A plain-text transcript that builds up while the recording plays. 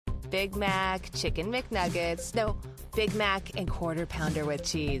Big Mac, Chicken McNuggets, no, Big Mac and Quarter Pounder with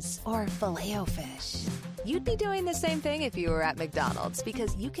cheese, or Filet-O-Fish. You'd be doing the same thing if you were at McDonald's,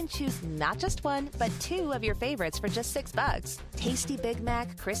 because you can choose not just one, but two of your favorites for just $6. Tasty Big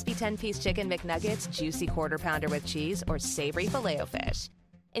Mac, crispy 10-piece Chicken McNuggets, juicy Quarter Pounder with cheese, or savory Filet-O-Fish.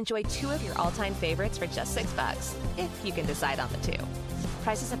 Enjoy two of your all-time favorites for just $6, if you can decide on the two.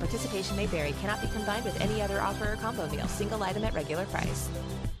 Prices and participation may vary. Cannot be combined with any other offer or combo meal. Single item at regular price.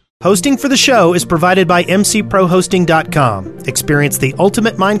 Hosting for the show is provided by mcprohosting.com. Experience the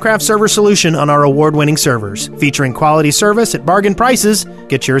ultimate Minecraft server solution on our award-winning servers. Featuring quality service at bargain prices.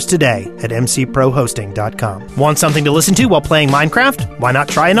 Get yours today at mcprohosting.com. Want something to listen to while playing Minecraft? Why not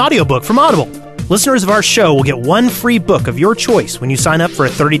try an audiobook from Audible? Listeners of our show will get one free book of your choice when you sign up for a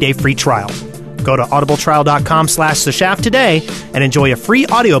 30-day free trial. Go to audibletrial.com/theshaft today and enjoy a free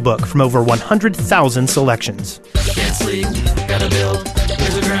audiobook from over 100,000 selections. Can't sleep, gotta build.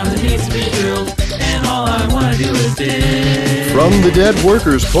 There's a ground that needs to be drilled, and all I wanna do is dig. From the Dead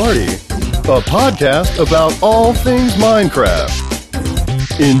Workers Party, a podcast about all things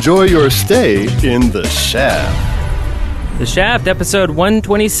Minecraft. Enjoy your stay in the Shaft. The Shaft, episode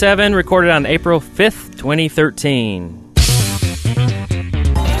 127, recorded on April 5th, 2013.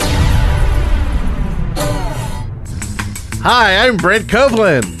 Hi, I'm Brent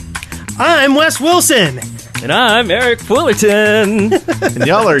Copeland. I'm Wes Wilson. And I'm Eric Fullerton. And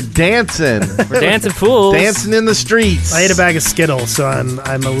y'all are dancing. We're dancing fools. Dancing in the streets. I ate a bag of Skittles, so I'm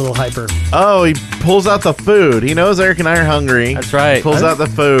a little hyper. Oh, he pulls out the food. He knows Eric and I are hungry. That's right. Pulls out the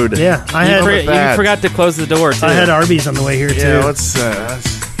food. Yeah, You forgot to close the door, too. I had Arby's on the way here, too. Yeah,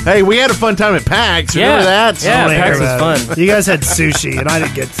 hey, we had a fun time at PAX. Remember that? Yeah, PAX was fun. You guys had sushi, and I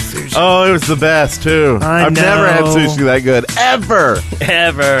didn't get sushi. Oh, it was the best, too. I've never had sushi that good.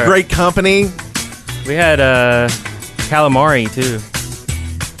 Ever. Great company. We had calamari, too.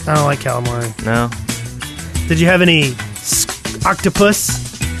 I don't like calamari. No. Did you have any octopus?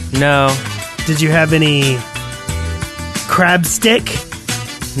 No. Did you have any crab stick?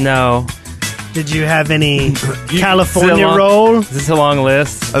 No. Did you have any California roll? Is this a long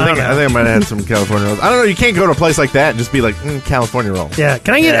list? I think I might have had some California rolls. I don't know. You can't go to a place like that and just be like, California roll. Yeah.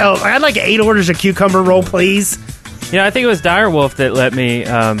 Can I get I had like 8 orders of cucumber roll, please. You know, I think it was Direwolf that let me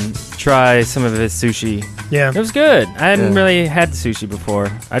try some of his sushi. Yeah. It was good. I hadn't really had sushi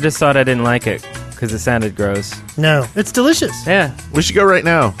before. I just thought I didn't like it because it sounded gross. No. It's delicious. Yeah. We should go right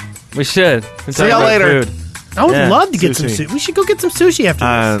now. We should. See y'all later. Food. I would love to get some sushi. We should go get some sushi after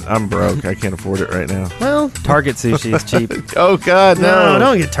this. I'm broke. I can't afford it right now. Well, Target sushi is cheap. Oh, God, no. No,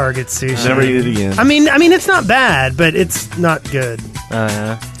 don't get Target sushi. Never eat it again. I mean, it's not bad, but it's not good.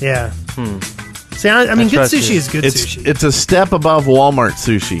 Yeah. See, I mean, good sushi is good sushi. It's a step above Walmart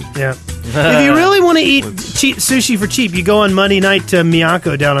sushi. Yeah. If you really want to eat cheap sushi for cheap, you go on Monday night to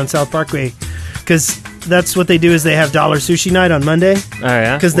Miyako down on South Parkway, because that's what they do is they have dollar sushi night on Monday. Oh,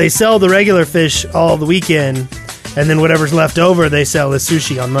 yeah? Because they sell the regular fish all the weekend, and then whatever's left over, they sell as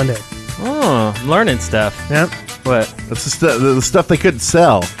sushi on Monday. Oh, I'm learning stuff. Yep. What? That's the stuff they couldn't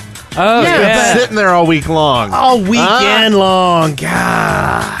sell. Oh, yeah. Sitting there all week long. All weekend long.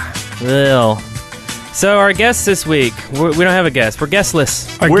 God. Well. So our guest this week, we don't have a guest. We're guestless.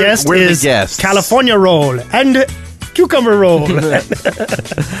 Our guest we're is the guests. California roll and cucumber roll.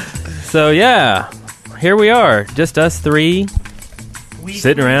 So yeah, here we are, just us three,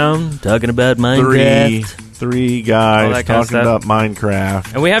 sitting around talking about Minecraft. Three guys talking about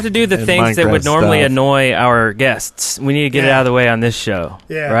Minecraft. And we have to do the things that would normally annoy our guests. We need to get it out of the way on this show.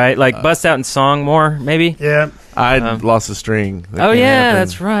 Yeah. Right? Like bust out in song more, maybe? Yeah. I lost a string. Oh, yeah,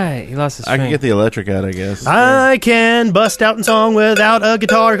 that's right. He lost a string. I can get the electric out, I guess. I can bust out in song without a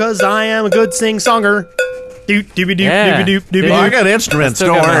guitar because I am a good sing-songer. Doop, doopy, doop, Yeah. doopy, doop, doopy, Well, I doop. got instruments,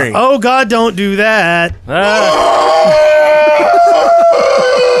 don't worry. Oh, God, don't do that.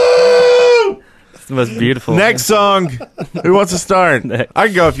 It's the most beautiful. Next song. Who wants to start? I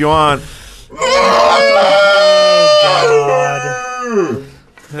can go if you want.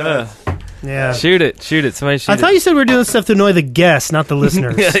 Yeah. Shoot it. Somebody shoot it. I thought you said we were doing stuff to annoy the guests, not the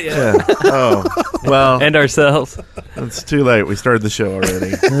listeners. Yeah. Oh, well. And ourselves. It's too late. We started the show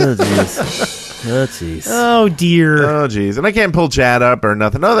already. Oh, jeez. Oh, jeez. Oh, dear. Oh, jeez. And I can't pull chat up or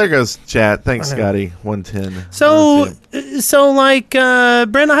nothing. Oh, there goes chat. Thanks, Scotty. 110. So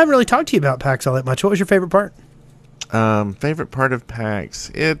Brandon, I haven't really talked to you about PAX all that much. What was your favorite part? Favorite part of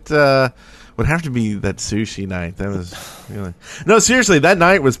PAX? It would have to be that sushi night. That was No, seriously, that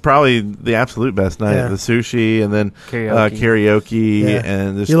night was probably the absolute best night. The sushi and then karaoke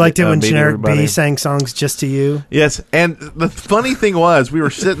and just, you liked it when Generic everybody. B sang songs just to you. Yes, and the funny thing was, we were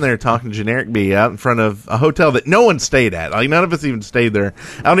sitting there talking to Generic B out in front of a hotel that no one stayed at. Like none of us even stayed there.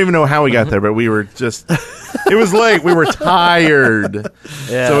 I don't even know how we got there, but we were just. It was late. We were tired,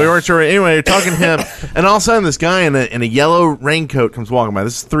 so we weren't sure. Anyway, we were talking to him, and all of a sudden, this guy in a yellow raincoat comes walking by.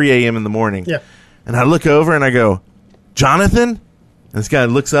 This is 3 a.m. in the morning. Yeah, and I look over and I go, Jonathan? And this guy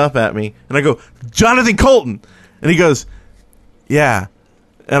looks up at me, and I go, Jonathan Colton. And he goes, yeah.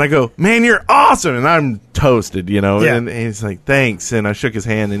 And I go, man, you're awesome. And I'm toasted, And he's like, thanks. And I shook his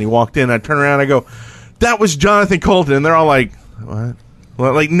hand, and he walked in. I turn around, and I go, that was Jonathan Colton. And they're all like, what?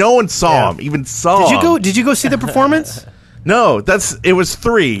 Well, like, no one saw him, even saw him. Did you go see the performance? No, it was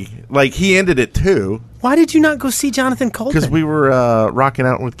 3. Like, he ended at 2. Why did you not go see Jonathan Colton? Because we were rocking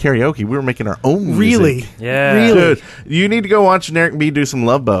out with karaoke. We were making our own music. Really? Yeah. Really? Dude, you need to go watch Generic B do some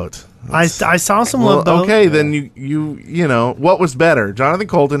Love Boat. I saw some Love Boat. Okay, then you know what was better, Jonathan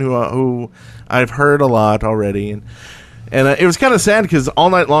Colton, who I've heard a lot already, and it was kind of sad because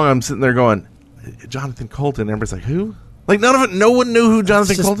all night long I'm sitting there going, Jonathan Colton. And everybody's like, who? Like no one knew who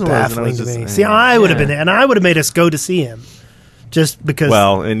Jonathan Colton was. And I was to me. just, See, I would have been, and I would have made us go to see him, just because.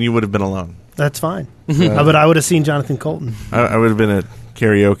 Well, and you would have been alone. That's fine. But I would have seen Jonathan Colton. I would have been at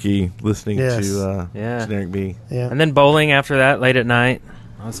karaoke listening to Generic B. Yeah. And then bowling after that, late at night.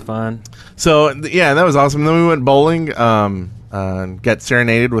 That was fun. So, yeah, that was awesome. Then we went bowling, got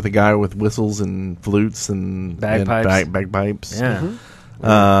serenaded with a guy with whistles and flutes and bagpipes. Yeah.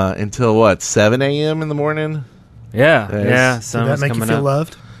 Until, 7 a.m. in the morning? Yeah. Did that make you feel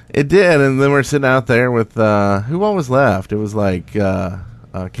loved? It did, and then we're sitting out there with, who all was left? It was like...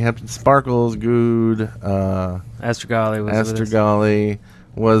 Captain Sparkles, Good, Astrogally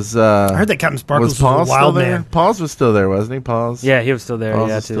was I heard that Captain Sparkles was a wild man. Paws was still there, wasn't he? Paws? Yeah, he was still there. Paws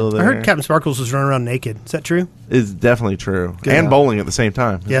was too. still there. I heard Captain Sparkles was running around naked. Is that true? It's definitely true. Good. And bowling at the same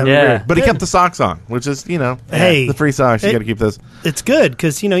time. Yeah. Yeah. But he kept the socks on, which is, Hey, the free socks. You got to keep those. It's good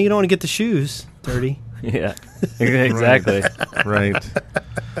because, you don't want to get the shoes dirty. Yeah, exactly. Right.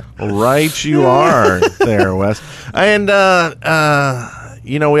 Right you are there, Wes. And,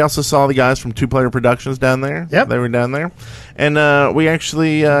 we also saw the guys from Two Player Productions down there. Yep. They were down there. And we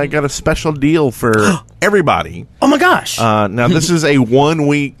actually got a special deal for everybody. Oh, my gosh. Now, this is a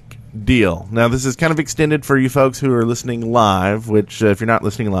 1-week deal. Now, this is kind of extended for you folks who are listening live, which if you're not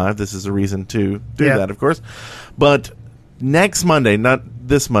listening live, this is a reason to do that, of course. But next Monday, not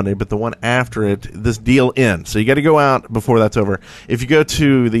this Monday, but the one after it, this deal ends. So you got to go out before that's over. If you go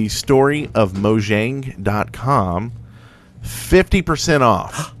to the storyofmojang.com, 50%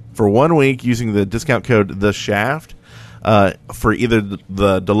 off for 1 week using the discount code The Shaft for either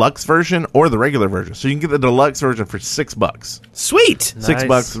the deluxe version or the regular version. So you can get the deluxe version for $6. Sweet. Nice.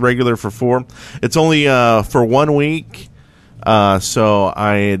 $6, regular for $4. It's only for 1 week. So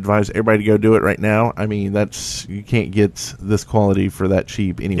I advise everybody to go do it right now. I mean, you can't get this quality for that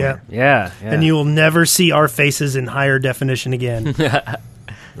cheap anywhere. Yeah. And you will never see our faces in higher definition again.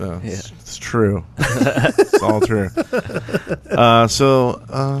 It's true. It's all true.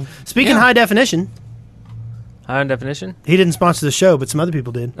 Speaking high definition. High definition? He didn't sponsor the show, but some other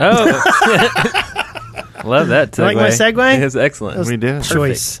people did. Oh. Love that segue. You like my segue? It was excellent. We did.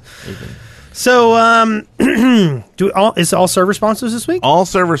 Choice. So, is all server sponsors this week? All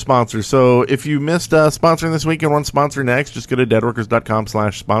server sponsors. So if you missed sponsoring this week and want to sponsor next, just go to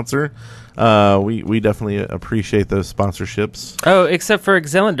deadworkers.com/sponsor. We definitely appreciate those sponsorships. Oh, except for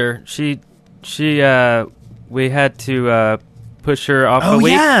Xylinder. We had to push her off a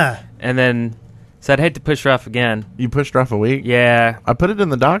week. Yeah. And then said, I'd hate to push her off again. You pushed her off a week? Yeah. I put it in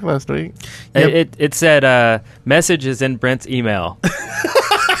the doc last week. Yep. It said, message is in Brent's email.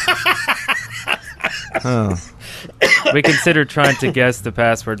 Oh. We considered trying to guess the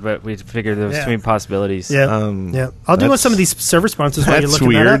password, but we figured there was too many possibilities. Yeah. I'll do some of these server sponsors while you're looking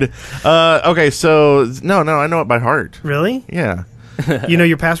weird. that up. Okay, so no, I know it by heart. Really? Yeah. You know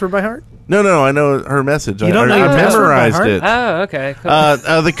your password by heart? No, I know her message. You don't know your password by memorized heart? it. Oh, okay.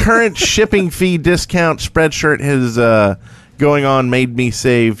 Cool. The current shipping fee discount Spreadshirt has going on made me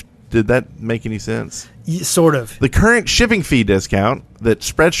save. Did that make any sense? Sort of. The current shipping fee discount that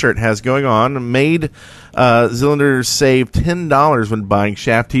Spreadshirt has going on made Xylinder save $10 when buying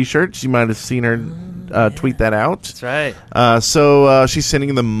Shaft T-shirts. You might have seen her tweet that out. That's right. So she's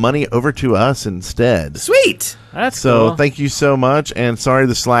sending the money over to us instead. Sweet. That's So cool. thank you so much, and sorry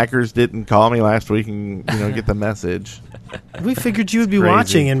the slackers didn't call me last week and get the message. We figured you would be Crazy.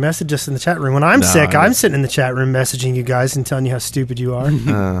 watching and message us in the chat room. When I'm sick, I'm sitting in the chat room messaging you guys and telling you how stupid you are.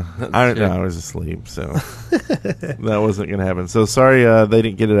 I was asleep, so that wasn't going to happen. So sorry they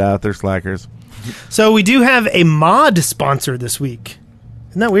didn't get it out. They're slackers. So we do have a mod sponsor this week.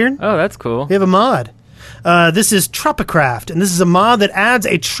 Isn't that weird? Oh, that's cool. We have a mod. This is Tropicraft, and this is a mod that adds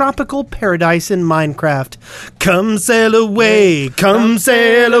a tropical paradise in Minecraft. Come sail away, come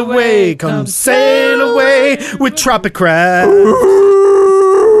sail away, come sail away with Tropicraft.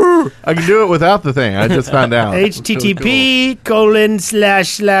 I can do it without the thing. I just found out.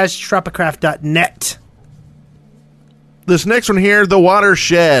 http://tropicraft.net. This next one here, The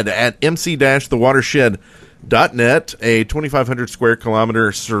Watershed at mc-thewatershed.net, a 2,500 square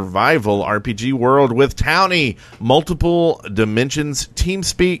kilometer survival RPG world with townie, multiple dimensions,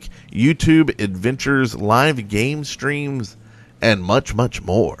 TeamSpeak, YouTube adventures, live game streams, and much, much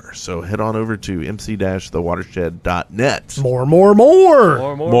more. So head on over to mc-thewatershed.net.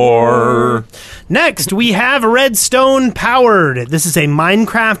 More. Next, we have Redstone Powered. This is a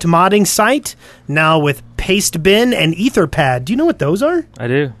Minecraft modding site, now with Pastebin and Etherpad. Do you know what those are? I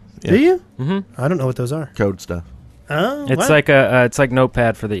do. Do you? Mm-hmm. I don't know what those are. Code stuff. Oh, It's wow. like it's like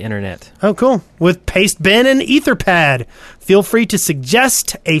Notepad for the internet. Oh, cool. With Pastebin and Etherpad. Feel free to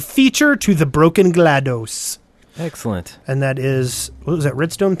suggest a feature to the Broken GLaDOS. Excellent. And that is, what was that,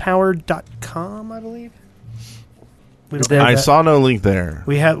 redstonepowered.com, I believe? We don't have I that. saw no link there.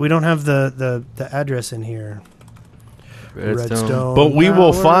 We don't have the address in here. Redstone. But we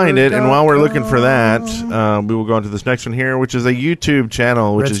will find it, and while we're looking for that, we will go on to this next one here, which is a YouTube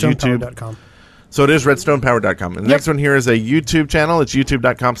channel, which is YouTube. Redstonepowered.com. So it is redstonepower.com. And the next one here is a YouTube channel. It's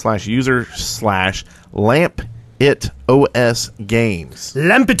youtube.com/user/LampItOS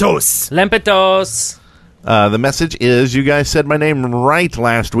Lampetos. Lampetos. The message is, you guys said my name right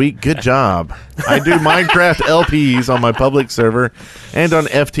last week. Good job. I do Minecraft LPs on my public server and on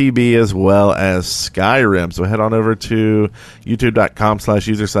FTB as well as Skyrim. So head on over to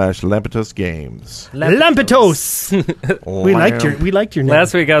youtube.com/user/LampetosGames. Lampetos. We liked your name.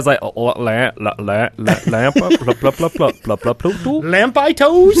 Last week I was like, lamp, Lampitos.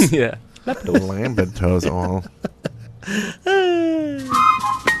 yeah. Lampetos all.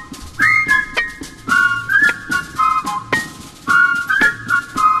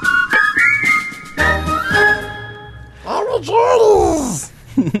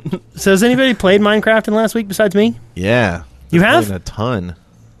 So has anybody played Minecraft in the last week besides me? Yeah. You have? Playing a ton.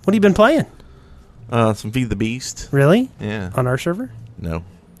 What have you been playing? Some Feed the Beast. Really? Yeah. On our server? No.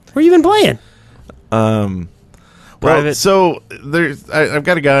 Where you been playing? Well, Private. so there's I've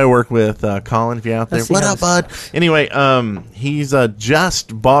got a guy I work with, Colin, if you're out there. Let's see What how up, this bud? Anyway, he's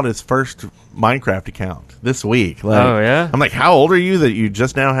just bought his first Minecraft account this week. Like, Oh, yeah? I'm like, how old are you that you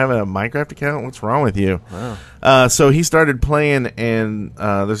just now have a Minecraft account? What's wrong with you? Wow. So he started playing, and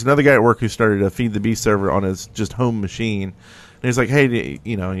there's another guy at work who started a Feed the Beast server on his just home machine. And he's like, hey,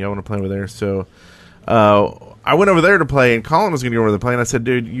 you want to play over there? So I went over there to play, and Colin was going to go over there to play, and I said,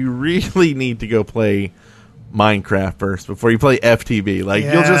 dude, you really need to go play Minecraft first before you play FTB. Like,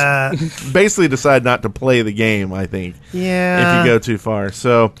 Yeah. you'll just basically decide not to play the game, I think, Yeah. if you go too far.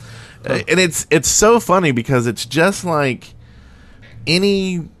 So, and it's so funny because it's just like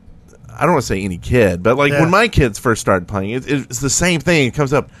any, I don't want to say any kid, but like Yeah. when my kids first started playing, it's the same thing. It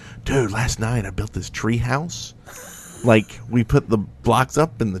comes up, dude, last night I built this tree house. Like, we put the blocks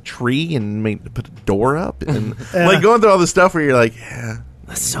up in the tree and put a door up. And Yeah. like going through all this stuff where you're like, yeah,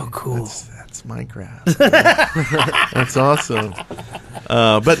 That's so cool. that's Minecraft. That's awesome.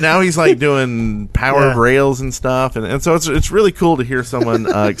 But now he's like doing powered Yeah. rails and stuff, and so it's really cool to hear someone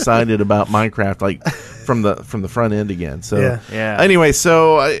excited about Minecraft, like from the front end again. So Yeah. Anyway,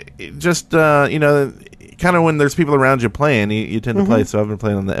 so just kind of when there's people around you playing, you tend to play. So I've been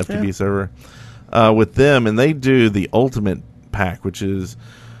playing on the FTB server with them, and they do the ultimate pack, which is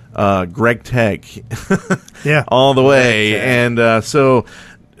Greg Tech, Yeah. all the way, and so.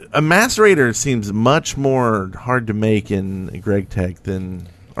 A macerator seems much more hard to make in Greg Tech than,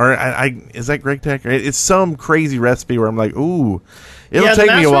 or is that Greg Tech? It's some crazy recipe where I'm like, ooh, it'll Yeah,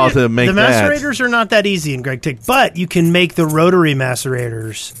 take me a while to make the that. macerators are not that easy in Greg Tech, but you can make the rotary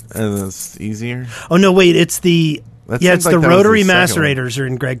macerators. And it's easier. Oh no, wait, it's the That yeah, seems it's like the that was rotary the second one. macerators are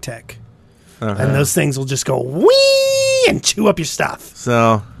in Greg Tech, Uh-huh. and those things will just go wee and chew up your stuff.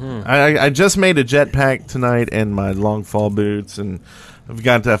 So I just made a jetpack tonight and my long fall boots, and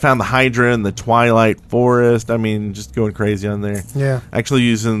I found the Hydra and the Twilight Forest. I mean, just going crazy on there. Yeah. Actually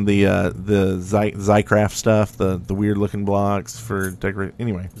using the Zycraft stuff, the weird looking blocks for decorating.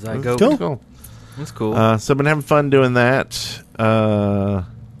 Anyway, Zygo. Cool. That's cool. So I've been having fun doing that. And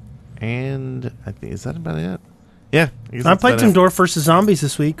I think, is that about it? Yeah. I played some Dwarf vs. Zombies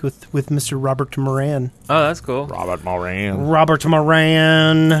this week with Mr. Robert Moran. Oh, that's cool. Robert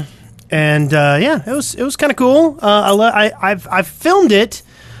Moran. And it was kind of cool. I've filmed it,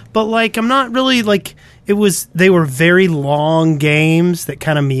 but like I'm not really like they were very long games that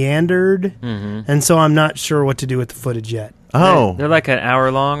kind of meandered, and so I'm not sure what to do with the footage yet. Oh, they're like an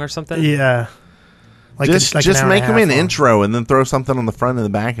hour long or something. Yeah. Just make them an intro and then throw something on the front and the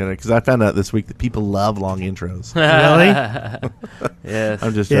back of it, because I found out this week that people love long intros. Really? Yes.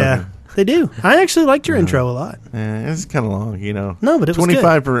 I'm just joking. Yeah, they do. I actually liked your intro a lot. It's kind of long, you know. No, but it was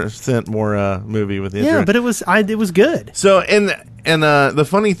 25% more movie with the intro. Yeah, but it was good. So and the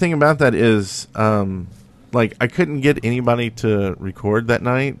funny thing about that is, like I couldn't get anybody to record that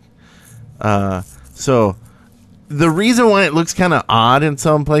night. So the reason why it looks kind of odd in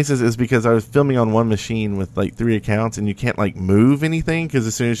some places is because I was filming on one machine with like 3 accounts, and you can't like move anything because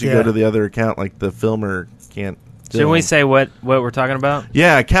as soon as you go to the other account, like the filmer can't. Should we say what we're talking about?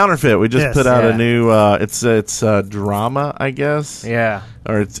 Yeah, Counterfeit. We just put out a new. It's drama, I guess. Yeah.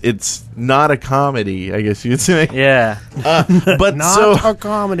 Or it's not a comedy, I guess you'd say. Yeah. But Not a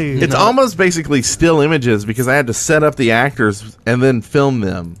comedy. It's almost basically still images because I had to set up the actors and then film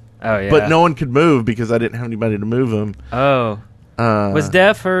them. Oh yeah. But no one could move because I didn't have anybody to move them. Oh. Was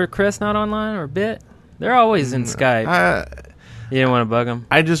Def or Chris not online or Bit? They're always in Skype. You didn't want to bug them?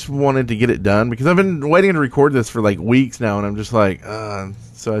 I just wanted to get it done because I've been waiting to record this for like weeks now, and I'm just like,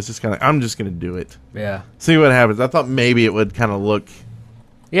 so I was just kind of, I'm just going to do it. Yeah. See what happens. I thought maybe it would kind of look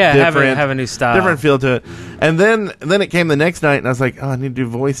different, have a new style. Different feel to it. And then it came the next night, and I was like, I need to do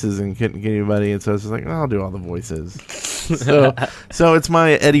voices, and couldn't get anybody, and so I was just like, I'll do all the voices. so it's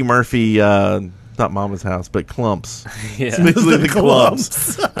my Eddie Murphy, not Mama's House, but Clumps. Yeah. It's basically the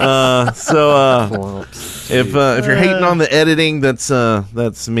Clumps. If you're hating on the editing,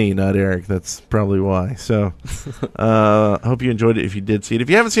 that's me, not Eric. That's probably why. So I hope you enjoyed it if you did see it. If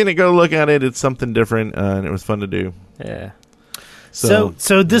you haven't seen it, go look at it. It's something different, and it was fun to do. Yeah. So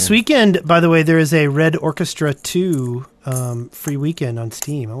this weekend, by the way, there is a Red Orchestra 2 free weekend on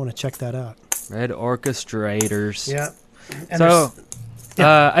Steam. I want to check that out. Red Orchestrators. Yeah. And so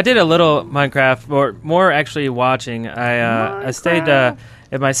I did a little Minecraft, or more actually watching. I stayed at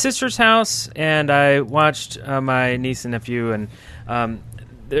my sister's house, and I watched my niece and nephew, and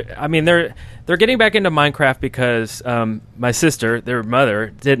they're getting back into Minecraft because my sister, their mother,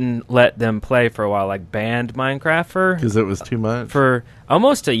 didn't let them play for a while, like banned Minecraft because it was too much for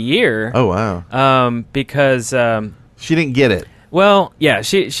almost a year. Oh wow! Because she didn't get it. Well, yeah,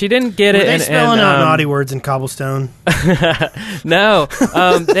 she didn't get it. Were they spelling out naughty words in cobblestone? No,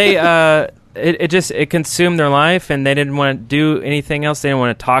 it consumed their life, and they didn't want to do anything else. They didn't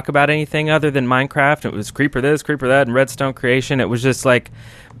want to talk about anything other than Minecraft. It was creeper this, creeper that, and redstone creation. It was just like,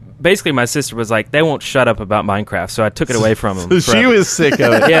 basically, my sister was like, they won't shut up about Minecraft, so I took it away from them. So she was sick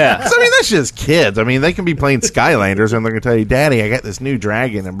of it. Yeah. So, I mean, that's just kids. I mean, they can be playing Skylanders, and they're going to tell you, Daddy, I got this new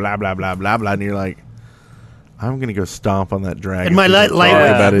dragon, and blah, blah, blah, blah, blah, and you're like, I'm going to go stomp on that dragon. And my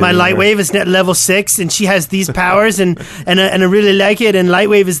Lightwave is at level 6, and she has these powers, and I really like it. And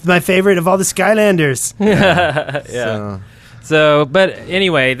Lightwave is my favorite of all the Skylanders. Yeah. So, but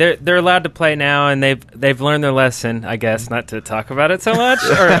anyway, they're allowed to play now, and they've learned their lesson. I guess not to talk about it so much,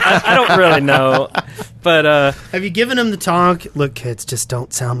 or I don't really know. But have you given them the talk? Look, kids, just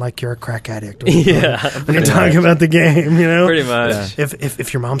don't sound like you're a crack addict. When you're talking about the game, you know. Pretty much. Yeah.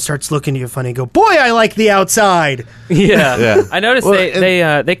 If your mom starts looking at you funny, go, boy, I like the outside. Yeah. I noticed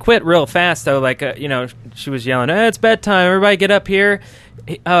they quit real fast though. Like she was yelling, "It's bedtime! Everybody get up here!"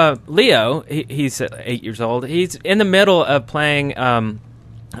 Leo, he's 8 years old. He's in the middle of playing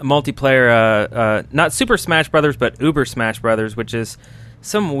multiplayer, not Super Smash Brothers, but Uber Smash Brothers, which is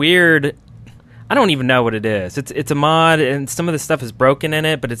some weird. I don't even know what it is. It's a mod, and some of the stuff is broken in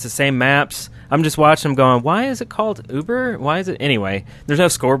it, but it's the same maps. I'm just watching them going, why is it called Uber? Why is it? Anyway, there's no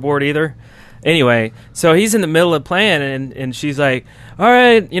scoreboard either. Anyway, so he's in the middle of playing, and she's like, all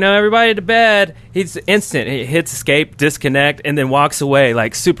right, everybody to bed. He's instant. He hits escape, disconnect, and then walks away,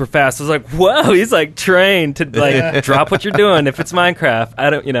 like, super fast. I was like, whoa, he's, like, trained to, like, drop what you're doing if it's Minecraft. I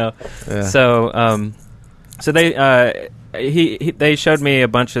don't, Yeah. So they showed me a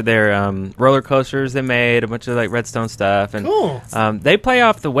bunch of their roller coasters they made, a bunch of, like, redstone stuff. And cool. They play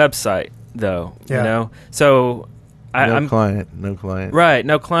off the website, though, So no client. Right,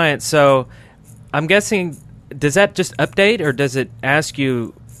 no client. So I'm guessing, does that just update, or does it ask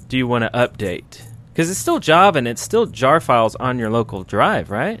you, do you want to update? Because it's still Java, and it's still jar files on your local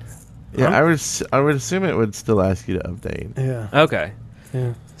drive, right? Yeah, I would assume it would still ask you to update. Yeah. Okay.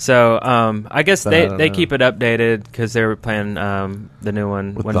 Yeah. So I guess they keep it updated because they were playing the new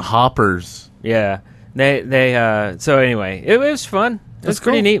one. With the hoppers. Yeah. So anyway, it was fun. It was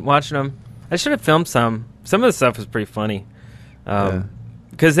pretty cool. neat watching them. I should have filmed some. Some of the stuff was pretty funny.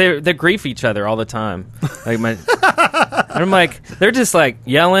 Because they grief each other all the time. Like and I'm like, they're just like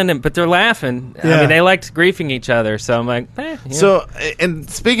yelling, but they're laughing. Yeah. I mean, they liked griefing each other. So I'm like, yeah. So, and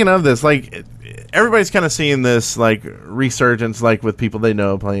speaking of this, like, everybody's kind of seeing this, like, resurgence, like, with people they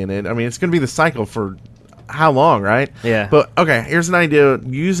know playing it. I mean, it's going to be the cycle for how long, right? Yeah. But, okay, here's an idea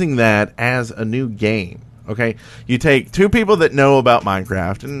using that as a new game, okay? You take two people that know about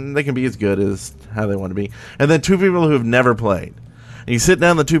Minecraft, and they can be as good as how they want to be, and then two people who have never played. And you sit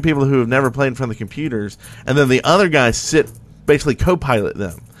down the two people who have never played in front of the computers, and then the other guys basically co-pilot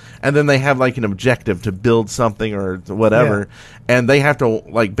them. And then they have, like, an objective to build something or whatever. Yeah. And they have to,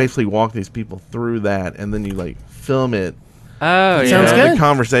 like, basically walk these people through that. And then you, like, film it. Oh, yeah. Sounds good. The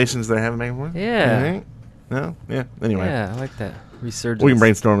conversations they're having. Yeah. Right? No? Yeah. Anyway. Yeah, I like that. Resurgence. We can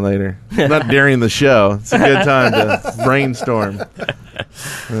brainstorm later. Not during the show. It's a good time to brainstorm.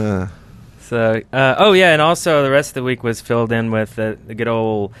 So, and also the rest of the week was filled in with the good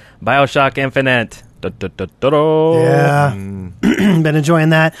old BioShock Infinite. Yeah. Been enjoying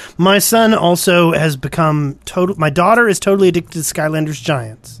that. My son also has become my daughter is totally addicted to Skylanders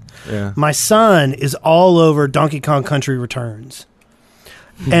Giants. Yeah. My son is all over Donkey Kong Country Returns.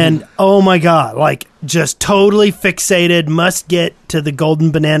 And oh my god, like just totally fixated, must get to the Golden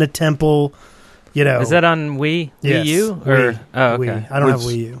Banana Temple. You know. Is that on Wii? Yes. Wii U? Wii. Oh, okay. Wii. I don't have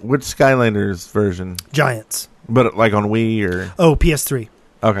Wii U. Which Skylanders version? Giants. But like on Wii or? Oh, PS3.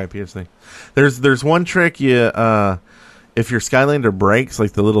 Okay, PS3. There's one trick if your Skylander breaks,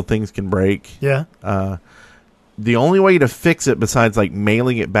 like the little things can break. Yeah. The only way to fix it besides like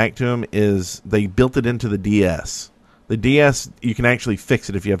mailing it back to him is they built it into the DS. The DS, you can actually fix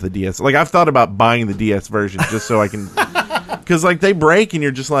it if you have the DS. Like I've thought about buying the DS version just so I can, because like they break and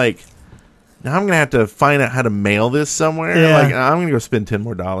you're just like, now I'm gonna have to find out how to mail this somewhere. Yeah. Like I'm gonna go spend $10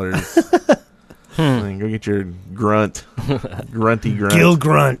 more. Go get your grunty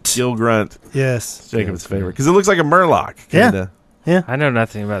grunt. Gil Grunt. Yes. Jacob's favorite because it looks like a Murloc. Kinda. Yeah. I know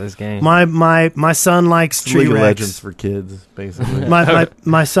nothing about this game. My son likes Tree League of Rex. Legends for kids, basically.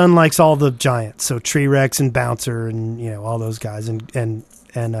 my son likes all the giants, so Tree Rex and Bouncer and all those guys and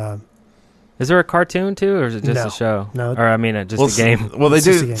is there a cartoon too, or is it just No. a show? No. Or I mean, just a game. Well, they It's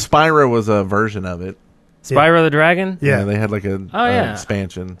just a did. game. Spyro was a version of it. Spyro the Dragon. Yeah. They had like a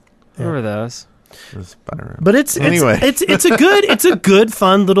expansion. Remember those? of Spyro. But it's a good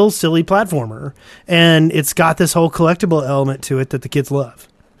fun little silly platformer, and it's got this whole collectible element to it that the kids love.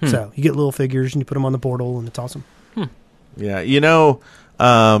 So you get little figures and you put them on the portal, and it's awesome. Yeah,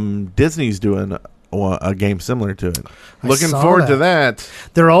 Disney's doing a game similar to it. Looking saw forward to that. that.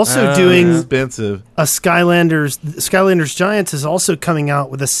 They're also doing Expensive. a Skylanders Giants is also coming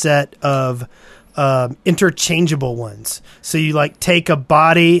out with a set of interchangeable ones. So you like take a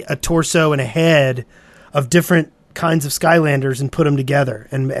body, a torso, and a head of different kinds of Skylanders and put them together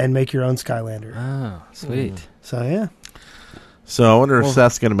and make your own Skylander. Oh, sweet. So yeah. So I wonder if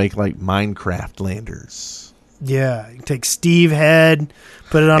Seth's going to make like Minecraft landers. Yeah, you can take Steve head,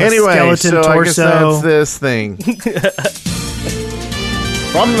 put it on a Anyway, skeleton so I guess torso. that's this thing. From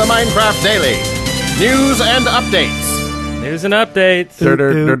the Minecraft Daily, news and updates. News and updates. Hey,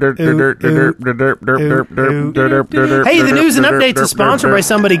 the news and updates is sponsored by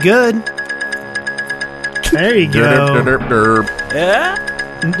somebody good. There you go. Yeah.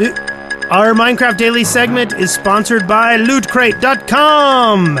 Our Minecraft Daily segment is sponsored by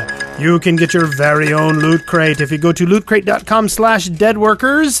LootCrate.com. You can get your very own Loot Crate. If you go to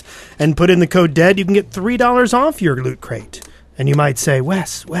LootCrate.com/deadworkers and put in the code DEAD, you can get $3 off your Loot Crate. And you might say,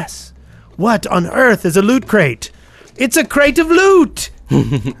 Wes, what on earth is a Loot Crate? It's a crate of loot!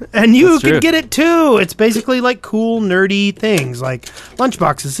 And you can get it too. It's basically like cool, nerdy things like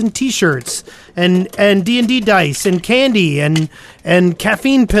lunchboxes and T-shirts and D&D dice and candy and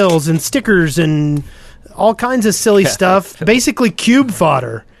caffeine pills and stickers and all kinds of silly stuff. Basically cube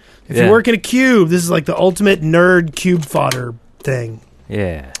fodder. If you work at a cube, this is like the ultimate nerd cube fodder thing.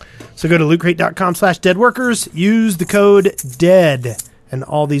 Yeah. So go to lootcrate.com/deadworkers, use the code DEAD, and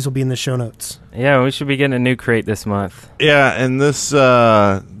all these will be in the show notes. Yeah, we should be getting a new crate this month. Yeah, and this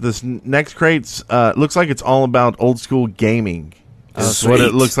next crate's looks like it's all about old school gaming. That's what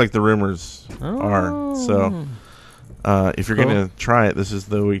it looks like the rumors are. So if you're going to try it, this is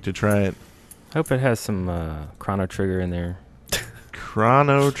the week to try it. Hope it has some Chrono Trigger in there.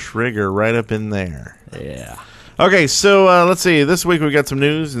 Chrono Trigger right up in there. Yeah. Okay, so let's see. This week we got some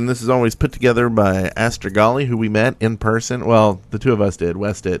news, and this is always put together by Astragali, who we met in person. Well, the two of us did.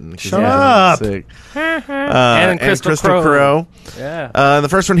 Wes didn't. Shut up. Sick. And Crystal Crow. Yeah. The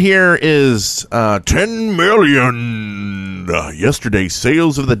first one here is 10 million. Yesterday's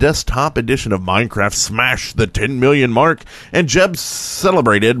sales of the desktop edition of Minecraft smashed the 10 million mark, and Jeb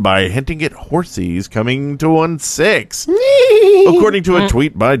celebrated by hinting at Horsey's coming to 1.6. According to a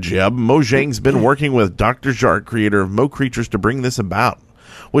tweet by Jeb, Mojang's been working with Dr. Jark, creator of Mo Creatures, to bring this about,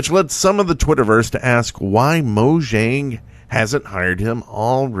 which led some of the Twitterverse to ask why Mojang hasn't hired him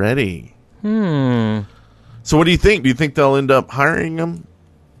already. So what do you think? Do you think they'll end up hiring him?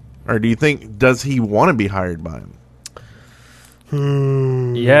 Or do you think, does he want to be hired by him?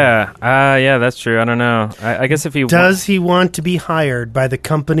 Yeah. Yeah, that's true. I don't know. I guess if he... Does he want to be hired by the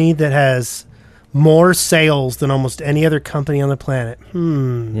company that has more sales than almost any other company on the planet?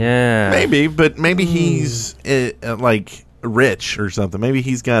 Yeah. Maybe, but maybe he's like rich or something. Maybe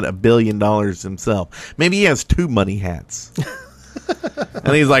he's got $1 billion himself. Maybe he has 2 money hats.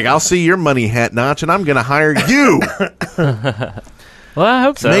 And he's like, I'll see your money hat, Notch, and I'm going to hire you. Well, I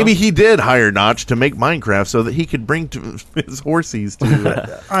hope so. Maybe he did hire Notch to make Minecraft so that he could bring to his horsies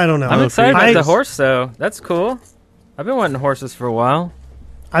to I don't know. I'm excited about the horse, though. That's cool. I've been wanting horses for a while.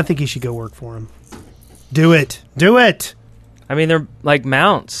 I think he should go work for him. Do it. Do it. I mean, they're like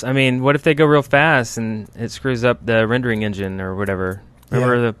mounts. I mean, what if they go real fast and it screws up the rendering engine or whatever?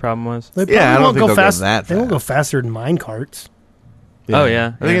 Remember the problem was? They Yeah, I don't won't think go they'll go fast. that They won't fast. go faster than mine carts. Oh,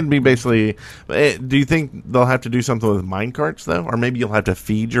 yeah. I think it'd be basically... do you think they'll have to do something with minecarts, though? Or maybe you'll have to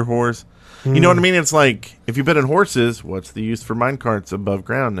feed your horse? You know what I mean? It's like, if you put in horses, what's the use for minecarts above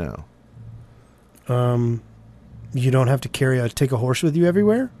ground now? You don't have to take a horse with you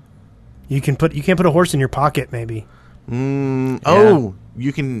everywhere. You can't put a horse in your pocket, maybe. Oh,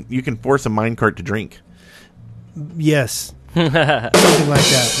 you can force a minecart to drink. Yes, something like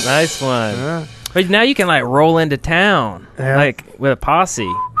that. Nice one. But now you can, like, roll into town, Yeah. like, with a posse.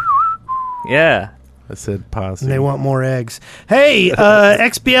 Yeah. I said posse. And they want more eggs. Hey,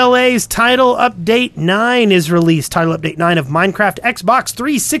 XBLA's Title Update 9 is released. Title Update 9 of Minecraft Xbox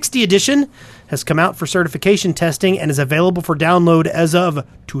 360 Edition has come out for certification testing and is available for download as of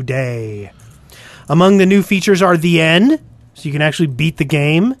today. Among the new features are the end, so you can actually beat the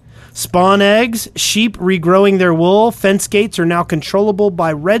game. Spawn eggs, sheep regrowing their wool, fence gates are now controllable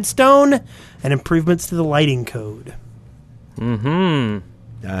by redstone, and improvements to the lighting code.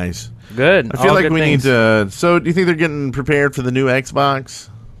 Nice. Good. I feel All like good we things. need to... So, do you think they're getting prepared for the new Xbox?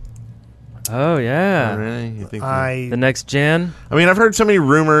 Oh, yeah. Really? You think The next gen? I mean, I've heard so many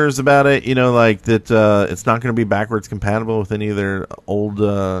rumors about it, you know, like that it's not going to be backwards compatible with any of their old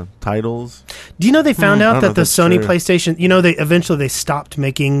titles. Do you know they found I out don't know that the if that's Sony true. PlayStation, you know, they eventually stopped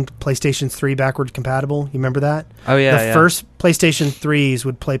making PlayStation 3 backward compatible. You remember that? Oh, yeah. The first PlayStation 3s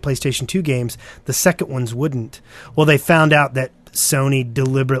would play PlayStation 2 games. The second ones wouldn't. Well, they found out that Sony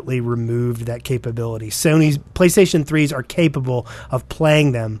deliberately removed that capability. Sony's PlayStation 3s are capable of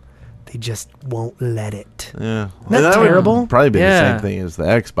playing them. They just won't let it. Yeah. Isn't that terrible? would probably be Yeah. the same thing as the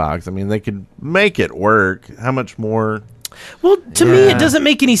Xbox. I mean, they could make it work. How much more? Well, to me, Yeah. it doesn't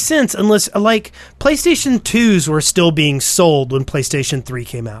make any sense unless, like, PlayStation 2s were still being sold when PlayStation 3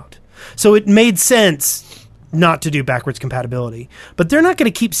 came out. So it made sense not to do backwards compatibility. But they're not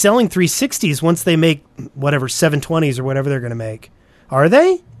going to keep selling 360s once they make, whatever, 720s or whatever they're going to make. Are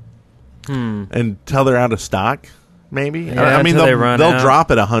they? Until they're out of stock, maybe? Yeah, I mean, until they they'll run they'll out.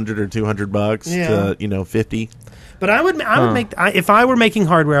 drop it $100 or $200 Yeah. to, 50. But I would make if I were making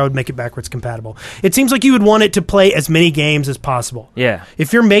hardware, I would make it backwards compatible. It seems like you would want it to play as many games as possible. Yeah.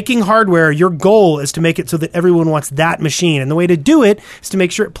 If you're making hardware, your goal is to make it so that everyone wants that machine, and the way to do it is to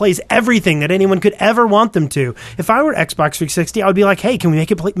make sure it plays everything that anyone could ever want them to. If I were Xbox 360, I would be like, "Hey, can we make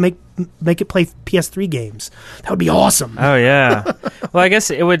it play PS3 games? That would be awesome." Oh, yeah. Well, I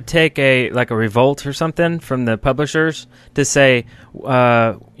guess it would take a revolt or something from the publishers to say,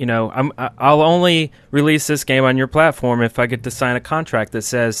 I'll only release this game on your platform if I get to sign a contract that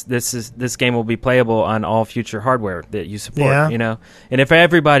says this game will be playable on all future hardware that you support. Yeah. You know, and if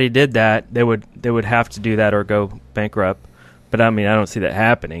everybody did that, they would have to do that or go bankrupt. But I mean, I don't see that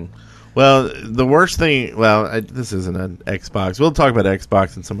happening. Well, the worst thing... Well, this isn't an Xbox. We'll talk about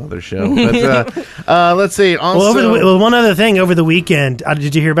Xbox in some other show. But let's see. Also, One other thing over the weekend.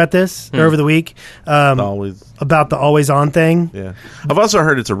 Did you hear about this? Or over the week? always... About the always on thing. Yeah. I've also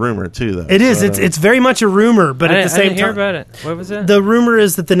heard it's a rumor, too, though. It is. So, It's very much a rumor, but at the I same didn't hear time, about it. What was it? the rumor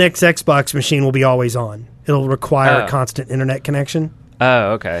is that the next Xbox machine will be always on. It'll require Oh. a constant internet connection,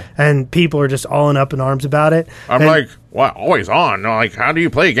 Oh, okay. and people are just all in arms about it. I'm And- like, what? Always on? Like, how do you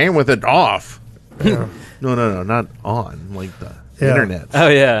play a game with it off? No, not on, like the internet. Oh,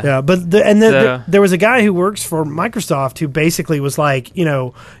 yeah. Yeah, but there was a guy who works for Microsoft who basically was like,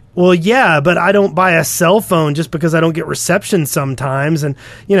 well, yeah, but I don't buy a cell phone just because I don't get reception sometimes, and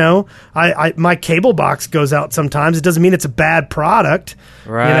I my cable box goes out sometimes. It doesn't mean it's a bad product,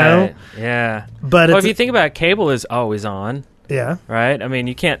 right? Yeah, but if you think about it, cable is always on. Yeah, right. I mean,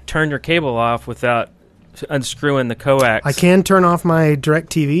 you can't turn your cable off without unscrewing the coax. I can turn off my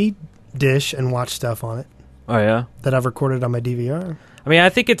DirecTV dish and watch stuff on it. Oh yeah, that I've recorded on my DVR. I mean, I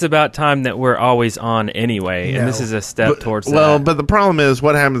think it's about time that we're always on anyway, and this is a step towards that. Well, but the problem is,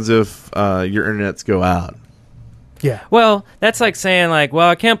 what happens if your internets go out? Yeah. Well, that's like saying, well,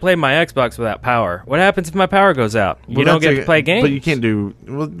 I can't play my Xbox without power. What happens if my power goes out? You don't get to play games. But you can't do...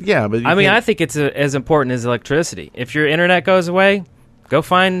 Well, yeah, but I think it's as important as electricity. If your internet goes away, go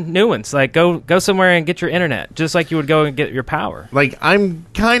find new ones. Go somewhere and get your internet, just like you would go and get your power. I'm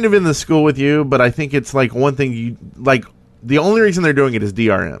kind of in the school with you, but I think it's one thing you... The only reason they're doing it is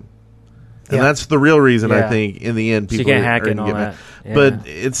DRM. And that's the real reason, I think, in the end, people so you can't hack it and all that. Yeah. But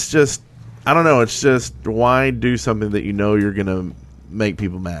it's just, I don't know, it's just, why do something that you're going to make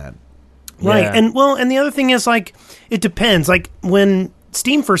people mad? Right. Yeah. And the other thing is, it depends. When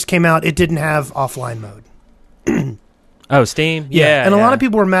Steam first came out, it didn't have offline mode. Oh, Steam? Yeah. And a lot of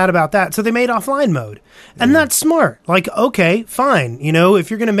people were mad about that, so they made offline mode. And that's smart. Okay, fine.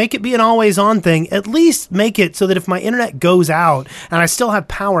 If you're going to make it be an always-on thing, at least make it so that if my internet goes out and I still have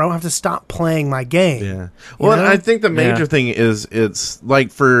power, I don't have to stop playing my game. Yeah. Well, I think the major thing is it's,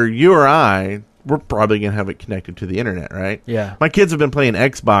 for you or I, we're probably going to have it connected to the internet, right? Yeah. My kids have been playing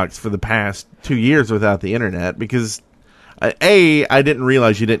Xbox for the past 2 years without the internet because, I didn't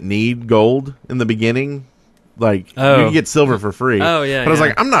realize you didn't need gold in the beginning. You can get silver for free. Oh, yeah. But I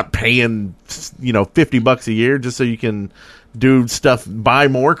was I'm not paying, $50 a year just so you can do stuff, buy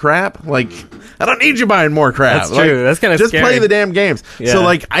more crap. I don't need you buying more crap. That's true. That's kind of just scary. play the damn games. Yeah. So,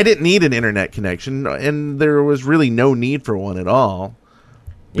 I didn't need an internet connection, and there was really no need for one at all.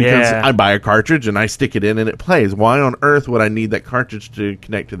 Because I buy a cartridge and I stick it in and it plays. Why on earth would I need that cartridge to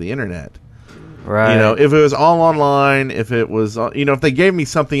connect to the internet? Right. If it was all online, if it was, if they gave me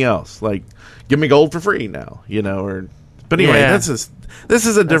something else, give me gold for free now, but anyway, this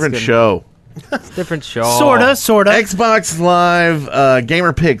is a different show. It's a different show. Sorta. Xbox Live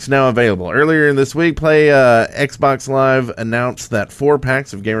Gamer Picks now available. Earlier in this week, Xbox Live announced that 4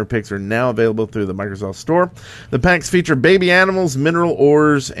 packs of Gamer Picks are now available through the Microsoft Store. The packs feature baby animals, mineral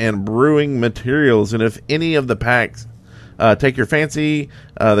ores, and brewing materials, and if any of the packs take your fancy,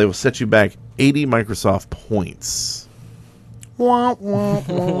 they will set you back 80 Microsoft points.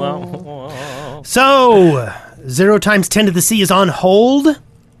 So, 0 times 10 to the C is on hold.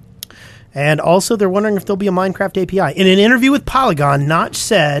 And also, they're wondering if there'll be a Minecraft API. In an interview with Polygon, Notch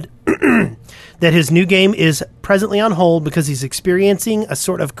said that his new game is presently on hold because he's experiencing a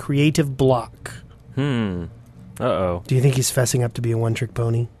sort of creative block. Uh-oh. Do you think he's fessing up to be a one-trick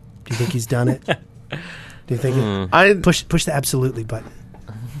pony? Do you think he's done it? Do you think push the absolutely button?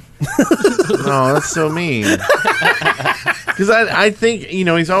 No, that's so mean. Because I think,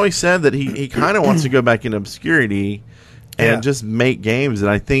 he's always said that he kind of wants to go back in obscurity and just make games. And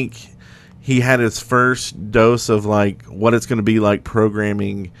I think he had his first dose of, what it's going to be like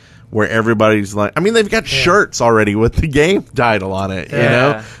programming where everybody's they've got shirts already with the game title on it,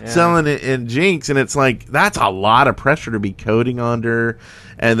 selling it in Jinx. And it's that's a lot of pressure to be coding under.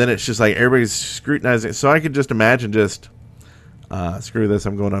 And then it's just everybody's scrutinizing. So I could just imagine screw this,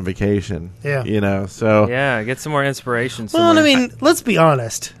 I'm going on vacation. Yeah. So. Yeah, get some more inspiration Well, somewhere. let's be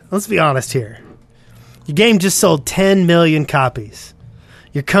honest. Let's be honest here. Your game just sold 10 million copies.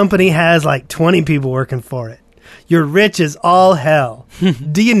 Your company has 20 people working for it. You're rich as all hell.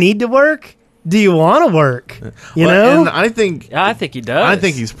 Do you need to work? Do you want to work? You know? And I think he does. I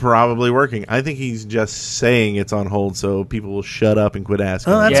think he's probably working. I think he's just saying it's on hold so people will shut up and quit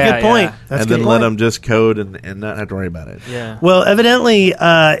asking. Oh, that's a good point. That's and then let them just code and not have to worry about it. Yeah. Well, evidently,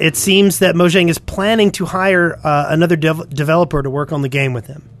 it seems that Mojang is planning to hire another developer to work on the game with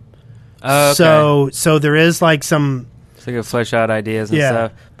him. Oh, okay. So there is some... So you can flesh out ideas and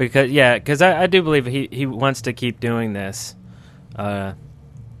stuff. Because I do believe he wants to keep doing this. Yeah.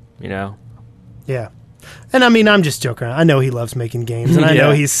 And I'm just joking around. I know he loves making games, and I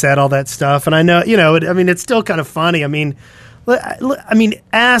know he's said all that stuff, and I know, it's still kind of funny.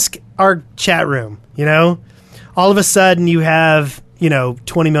 Ask our chat room, all of a sudden you have,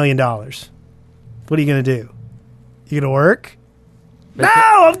 $20 million. What are you going to do? You going to work? No,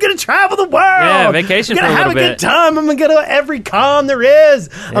 I'm going to travel the world. Yeah, vacation for a little bit. I'm going to have a good time. I'm going to go to every con there is.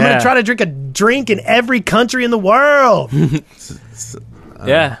 I'm going to try to drink a drink in every country in the world.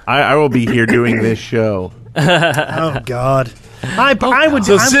 Yeah. I will be here doing this show. Oh God. I would.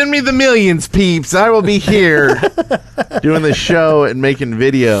 So send me the millions, peeps. I will be here doing the show and making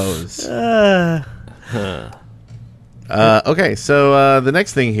videos. Okay, so the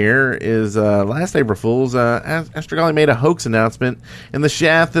next thing here is last April Fool's, Astragali made a hoax announcement in the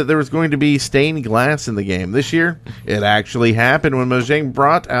shaft that there was going to be stained glass in the game. This year, it actually happened when Mojang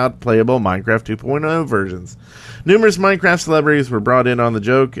brought out playable Minecraft 2.0 versions. Numerous Minecraft celebrities were brought in on the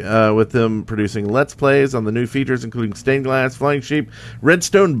joke, with them producing Let's Plays on the new features, including stained glass, flying sheep,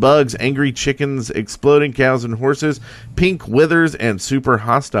 redstone bugs, angry chickens, exploding cows and horses, pink withers, and super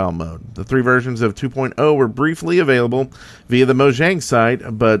hostile mode. The 3 versions of 2.0 were briefly available via the Mojang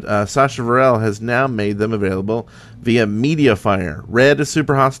site, but Sasha Varel has now made them available via Mediafire. Red is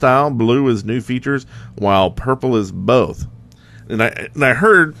super hostile, blue is new features, while purple is both. And I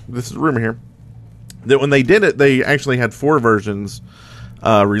heard, this is a rumor here, that when they did it, they actually had 4 versions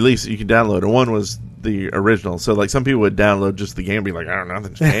released that you could download, and one was the original. So, like, some people would download just the game and be like, I don't know,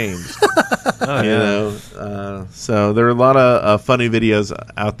 nothing's changed. So there are a lot of funny videos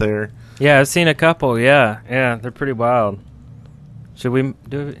out there. Yeah, I've seen a couple. Yeah, they're pretty wild. Should we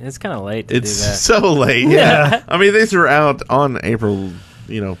do it? It's kind of late to do that. It's so late. Yeah. I mean, these are out on April,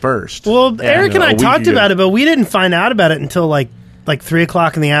 1st. Well, Eric and I talked about it, but we didn't find out about it until like 3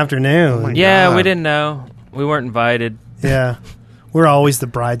 o'clock in the afternoon. Oh yeah, God. we didn't know. We weren't invited. Yeah. We're always the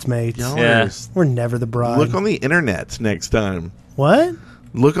bridesmaids. Yeah. We're never the bride. Look on the internet next time. What?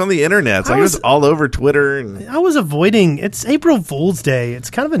 Look on the internet. It was all over Twitter. And I was avoiding. It's April Fool's Day. It's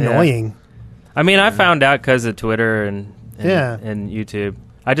kind of annoying. I mean, I found out because of Twitter and YouTube.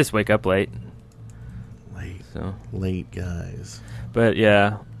 I just wake up late. Late, guys. But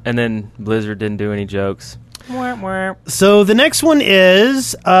yeah, and then Blizzard didn't do any jokes. So the next one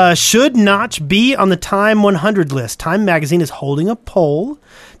is, should Notch be on the Time 100 list? Time Magazine is holding a poll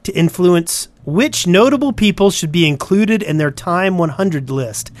to influence which notable people should be included in their Time 100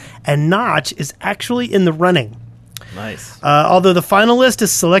 list. And Notch is actually in the running. Nice. Although the final list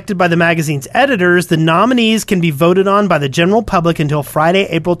is selected by the magazine's editors, the nominees can be voted on by the general public until Friday,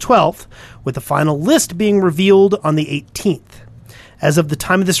 April 12th, with the final list being revealed on the 18th. As of the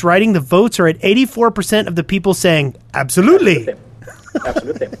time of this writing, the votes are at 84% of the people saying, absolutely.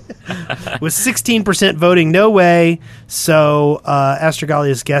 Absolutely. With 16% voting no way. So Astragali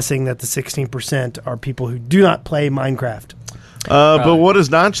is guessing that the 16% are people who do not play Minecraft. But what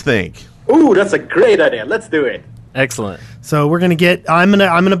does Notch think? Ooh, that's a great idea. Let's do it. Excellent. So we're gonna get. I'm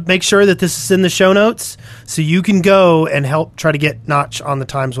gonna make sure that this is in the show notes, so you can go and help try to get Notch on the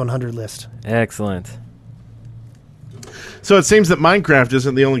Times 100 list. Excellent. So it seems that Minecraft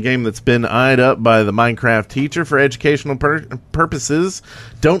isn't the only game that's been eyed up by the Minecraft teacher for educational purposes.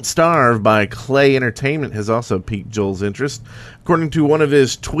 Don't Starve by Clay Entertainment has also piqued Joel's interest. According to one of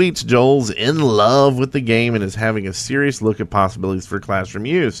his tweets, Joel's in love with the game and is having a serious look at possibilities for classroom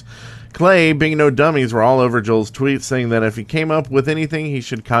use. Clay, being no dummies, were all over Joel's tweets, saying that if he came up with anything, he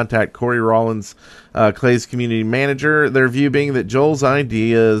should contact Corey Rollins, Clay's community manager. Their view being that Joel's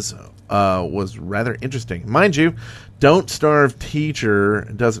ideas was rather interesting. Mind you, Don't Starve Teacher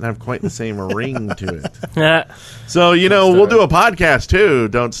doesn't have quite the same ring to it. So, we'll do a podcast too,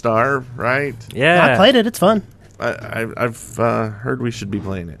 Don't Starve, right? Yeah. I played it. It's fun. I've heard we should be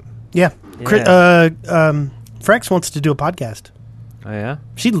playing it. Yeah. Frex wants to do a podcast. Oh, yeah?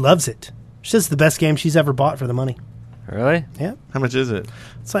 She loves it. She says it's the best game she's ever bought for the money. Really? Yeah. How much is it?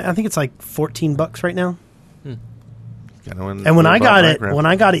 It's like, I think it's like $14 right now. And when I got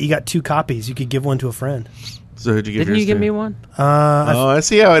it, you got 2 copies. You could give one to a friend. So who'd you give Didn't you yours give to? me one? I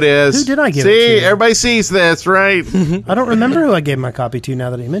see how it is. Who did I give it See, to? everybody sees this, right? I don't remember who I gave my copy to now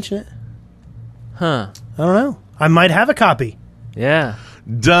that you mention it. Huh. I don't know. I might have a copy. Yeah.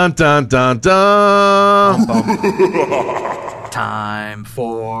 Dun, dun, dun, dun. Time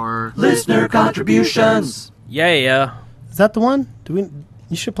for listener contributions. Yeah. Is that the one? You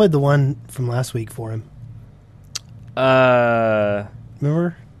should have played the one from last week for him.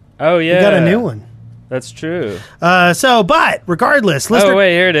 Remember? Oh, yeah. We got a new one. That's true. But regardless, listener. Oh,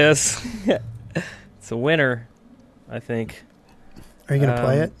 wait, here it is. It's a winner, I think. Are you going to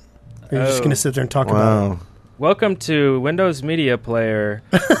play it? Or are you just going to sit there and talk about it? Welcome to Windows Media Player.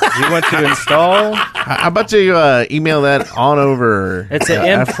 Do you want to install? How about you email that on over? It's an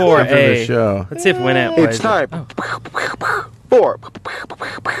after M4A. the show. Let's see if Winamp plays It's time it. for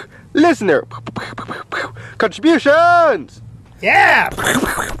listener contributions. Yeah!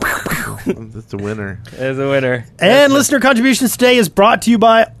 That's a winner. There's a winner. And listener contributions today is brought to you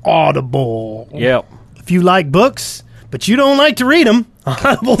by Audible. Yep. If you like books, but you don't like to read them,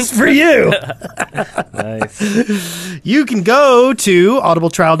 Audible's for you. Nice. You can go to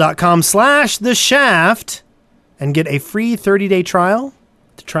audibletrial.com/The Shaft and get a free 30-day trial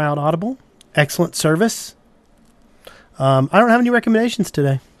to try out Audible. Excellent service. I don't have any recommendations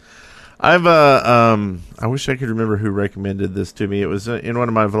today. I've I wish I could remember who recommended this to me. It was in one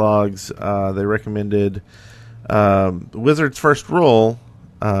of my vlogs. They recommended Wizard's First Rule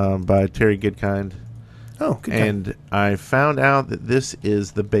by Terry Goodkind. Oh, good. And I found out that this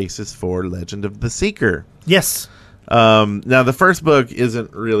is the basis for Legend of the Seeker. Yes. Now, the first book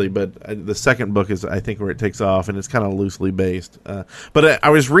isn't really, but the second book is, I think, where it takes off, and it's kind of loosely based. But I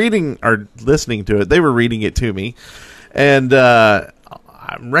was reading or listening to it. They were reading it to me, and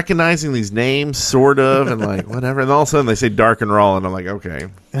I'm recognizing these names, sort of, and like, whatever. And all of a sudden, they say Dark and Raw, and I'm like, okay.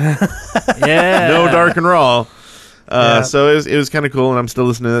 Yeah. No Dark and Raw. Yeah. So it was kind of cool, and I'm still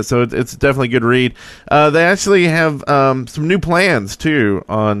listening to it, so it's definitely a good read. They actually have some new plans, too,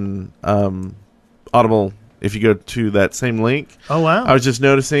 on Audible, if you go to that same link. Oh, wow. I was just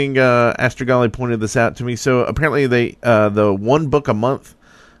noticing, Astrogali pointed this out to me. So apparently they the one book a month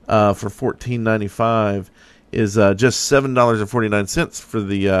for $14.95 is just $7.49 for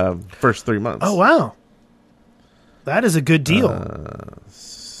the first 3 months. Oh, wow. That is a good deal.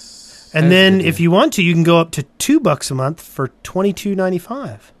 And then if you want to, you can go up to $2 a month for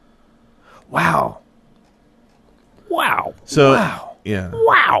 $22.95. Wow. Wow. So, wow. Yeah.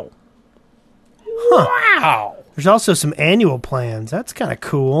 Wow. Huh. Wow. There's also some annual plans. That's kind of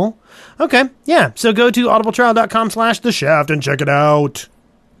cool. Okay. Yeah. So go to audibletrial.com/The Shaft and check it out.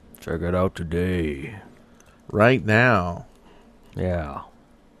 Check it out today. Right now. Yeah.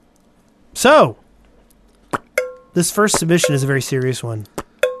 So, this first submission is a very serious one.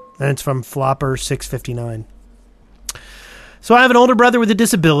 And it's from Flopper659. So I have an older brother with a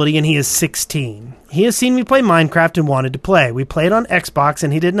disability, and he is 16. He has seen me play Minecraft and wanted to play. We played on Xbox,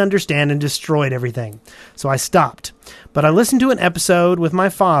 and he didn't understand and destroyed everything. So I stopped. But I listened to an episode with my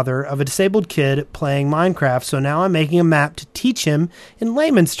father of a disabled kid playing Minecraft, so now I'm making a map to teach him, in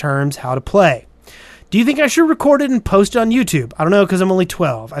layman's terms, how to play. Do you think I should record it and post it on YouTube? I don't know, because I'm only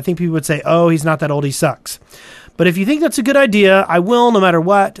 12. I think people would say, oh, he's not that old, he sucks. But if you think that's a good idea, I will, no matter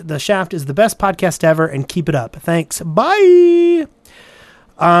what. The Shaft is the best podcast ever, and keep it up. Thanks. Bye.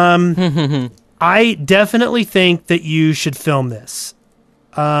 I definitely think that you should film this.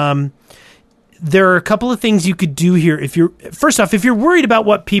 There are a couple of things you could do here. First off, if you're worried about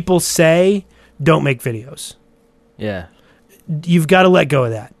what people say, don't make videos. Yeah. You've got to let go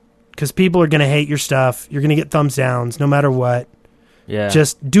of that, because people are going to hate your stuff. You're going to get thumbs downs no matter what. Yeah.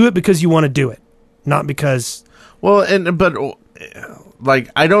 Just do it because you want to do it, not because... Well, but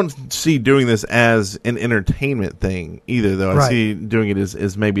I don't see doing this as an entertainment thing either, though. I see doing it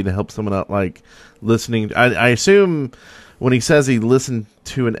as maybe to help someone out, like listening. I assume when he says he listened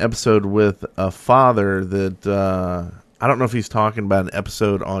to an episode with a father that I don't know if he's talking about an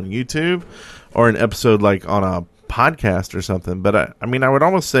episode on YouTube or an episode like on a podcast or something. But I mean, I would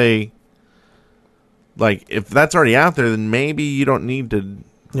almost say, like, if that's already out there, then maybe you don't need to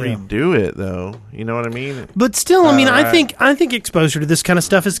redo it, though. You know what I mean? But still, I mean, I think exposure to this kind of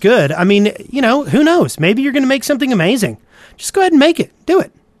stuff is good. I mean, you know, who knows? Maybe you're going to make something amazing. Just go ahead and make it. Do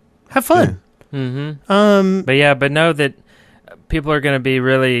it. Have fun. Yeah. Mm-hmm. But know that people are going to be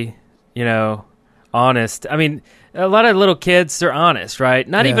really, you know, honest. I mean, a lot of little kids, they're honest, right?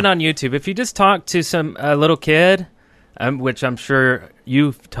 Not even on YouTube. If you just talk to some little kid, which I'm sure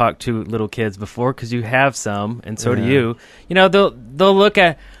you've talked to little kids before because you have some, and so do you. You know, they'll look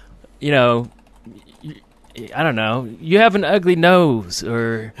at, you know, I don't know, you have an ugly nose,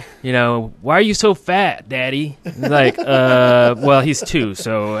 or, you know, why are you so fat, Daddy? Like, well, he's 2,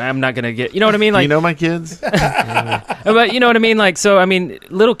 so I'm not gonna get, you know what I mean? Like, you know my kids? But you know what I mean? Like, so I mean,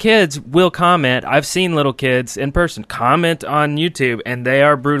 little kids will comment. I've seen little kids in person comment on YouTube, and they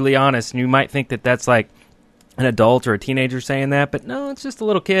are brutally honest. And you might think that that's like an adult or a teenager saying that, but no, it's just a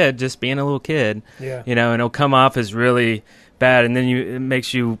little kid just being a little kid. Yeah. You know, and it'll come off as really bad, and then it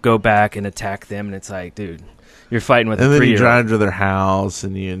makes you go back and attack them, and it's like, dude, you're fighting with a 3-year-old. And then you drive to their house,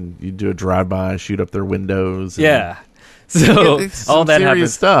 and you do a drive-by, shoot up their windows. And yeah. So all that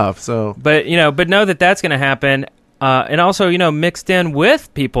happens. Stuff. So, but know that that's going to happen, and also, you know, mixed in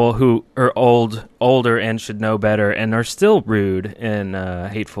with people who are older, and should know better, and are still rude and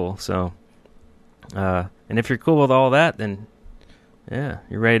hateful. So, and if you're cool with all that, then yeah,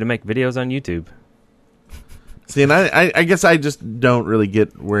 you're ready to make videos on YouTube. See, and I guess I just don't really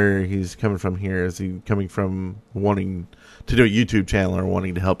get where he's coming from here. Is he coming from wanting to do a YouTube channel or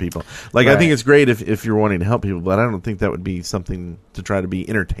wanting to help people? Like, right. I think it's great if you're wanting to help people, but I don't think that would be something to try to be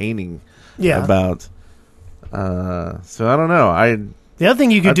entertaining about. So I don't know. The other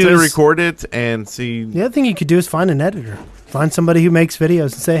thing you could I'd do say is record it and see. The other thing you could do is find an editor. Find somebody who makes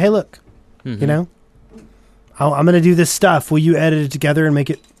videos and say, hey, look, you know, I'm going to do this stuff. Will you edit it together and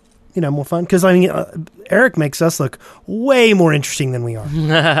make it, you know, more fun? Because, I mean, Eric makes us look way more interesting than we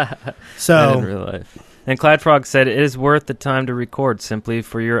are. So, in real life. And Cladfrog said, it is worth the time to record simply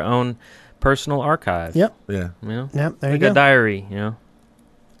for your own personal archive. Yep. Yeah. You know? Yep, there like you go. a diary, you know?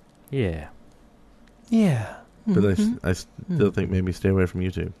 Yeah. Yeah. But I still think maybe stay away from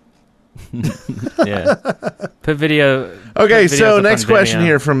YouTube. Yeah. Put video. Okay, put videos so up next on question Vimeo.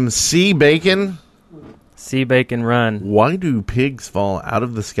 here from C. Bacon. See bacon run. Why do pigs fall out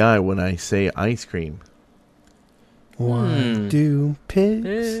of the sky when I say ice cream? Why do pigs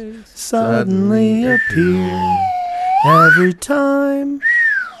Pigs suddenly appear every time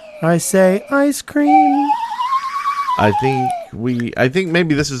I say ice cream? I think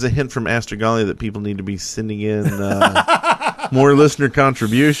maybe this is a hint from Astrogali that people need to be sending in more listener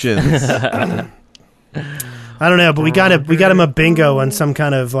contributions. I don't know, but we got him a bingo on some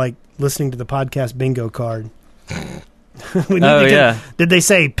kind of like listening to the podcast bingo card. We need to get, did they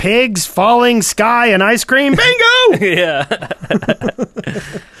say pigs, falling, sky, and ice cream? Bingo! Yeah.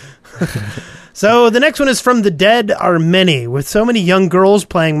 So the next one is from The Dead Are Many. With so many young girls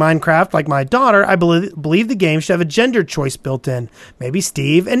playing Minecraft like my daughter, I believe the game should have a gender choice built in. Maybe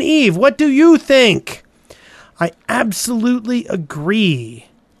Steve and Eve. What do you think? I absolutely agree.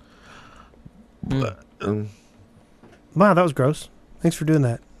 Wow, that was gross. Thanks for doing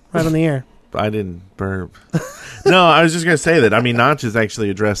that. Right on the air. I didn't burp. No, I was just going to say that. I mean, Notch has actually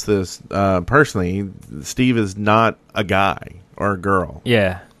addressed this personally. Steve is not a guy or a girl.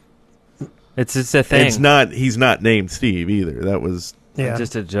 Yeah. It's a thing. It's not. He's not named Steve either. That was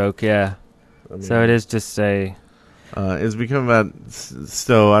just a joke. Yeah. I mean, so it is just a. It's become about.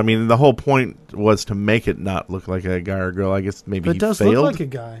 So I mean, the whole point was to make it not look like a guy or girl. I guess maybe But it he does failed. look like a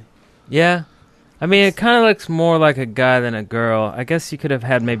guy. Yeah. I mean, it kind of looks more like a guy than a girl. I guess you could have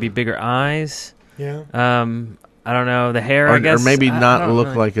had maybe bigger eyes. Yeah. I don't know. The hair, or, I guess. or maybe I not don't look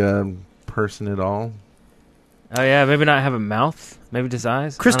really- like a person at all. Oh, yeah. Maybe not have a mouth. Maybe just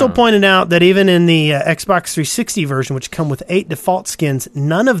eyes. Crystal pointed out that even in the Xbox 360 version, which come with 8 default skins,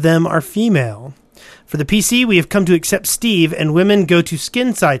 none of them are female. For the PC, we have come to accept Steve, and women go to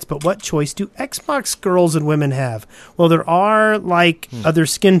skin sites. But what choice do Xbox girls and women have? Well, there are other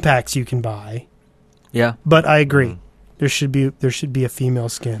skin packs you can buy. Yeah. But I agree. There should be a female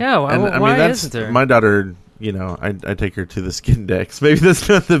skin. Yeah. Why, And I why mean, that's isn't there? my daughter. You know, I take her to the Skin Dex. Maybe that's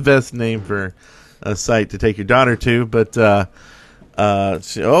not the best name for a site to take your daughter to, but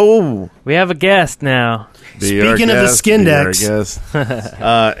we have a guest now. Speaking of the Skin Dex.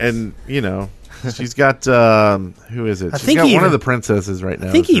 And you know, she's got who is it? She's got one of the princesses right now.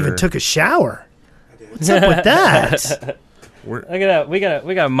 I think he even took a shower. What's up with that? Look at that. We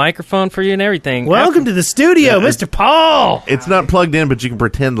got a microphone for you and everything. Welcome to the studio, Mr. Paul. It's not plugged in, but you can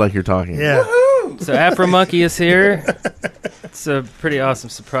pretend like you're talking. Yeah. So Afro Monkey is here. It's a pretty awesome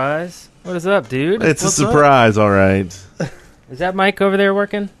surprise. What is up, dude? It's What's a surprise, all right. Is that mic over there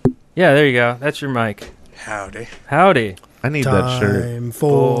working? Yeah, there you go. That's your mic. Howdy. Howdy. I need that shirt. Time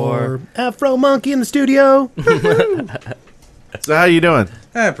for Afro Monkey in the studio. So how you doing?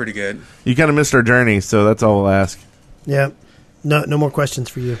 Pretty good. You kind of missed our journey, so that's all we'll ask. Yeah. No more questions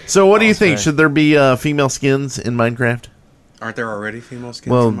for you. So what do you think? Okay. Should there be female skins in Minecraft? Aren't there already female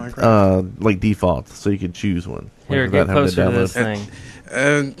skins in Well, Minecraft? like default, so you could choose one. Here, without get having closer to download. this thing.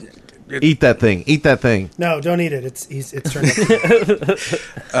 Eat that thing. Eat that thing. No, don't eat it. It's turned up.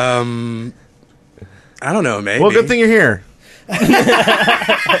 I don't know, maybe. Well, good thing you're here. You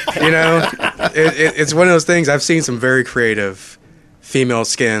know, it's one of those things. I've seen some very creative female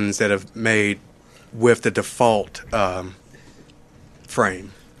skins that have made with the default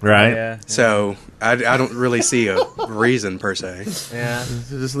frame. Right? Yeah. So I don't really see a reason per se. Yeah.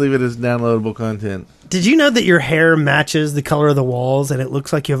 Just leave it as downloadable content. Did you know that your hair matches the color of the walls and it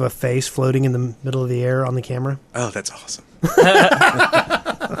looks like you have a face floating in the middle of the air on the camera? Oh, that's awesome.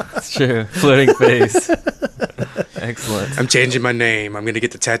 It's true. Floating face. Excellent. I'm changing my name. I'm going to get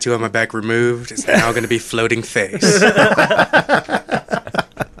the tattoo on my back removed. It's now going to be Floating Face.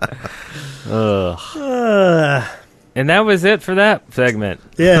 And that was it for that segment.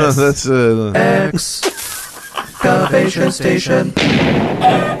 Yes. That's Excavation Station.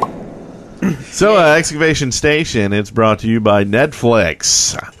 So, Excavation Station, it's brought to you by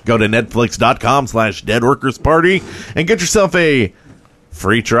Netflix. Go to netflix.com/deadworkersparty and get yourself a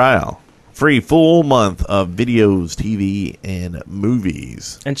free trial. Free full month of videos, TV, and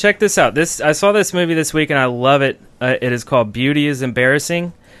movies. And check this out. I saw this movie this week and I love it. It is called Beauty is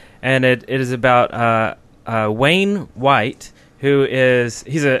Embarrassing. And it is about Wayne White, who is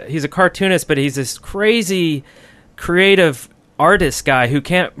he's a cartoonist, but he's this crazy creative artist guy who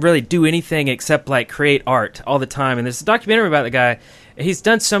can't really do anything except like create art all the time. And there's a documentary about the guy. He's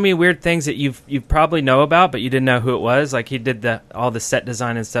done so many weird things that you probably know about, but you didn't know who it was. Like he did all the set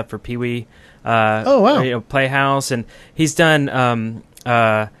design and stuff for Pee-wee. Playhouse, and he's done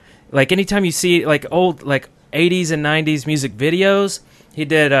like anytime you see like old like 80s and 90s music videos, he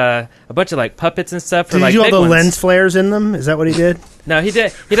did a bunch of like puppets and stuff. Did he do all the lens flares in them? Is that what he did? No, he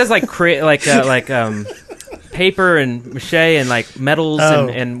does like create like paper and mache and like metals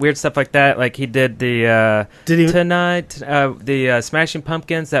and weird stuff like that. Like he did the Smashing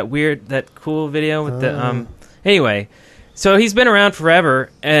Pumpkins, that cool video with the anyway. So he's been around forever,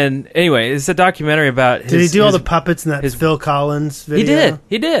 and anyway, it's a documentary about Did he do all the puppets in that Phil Collins video?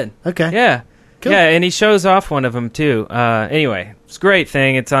 He did. Okay. Yeah. Cool. Yeah, and he shows off one of them, too. Anyway, it's a great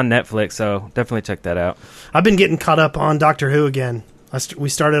thing. It's on Netflix, so definitely check that out. I've been getting caught up on Doctor Who again. We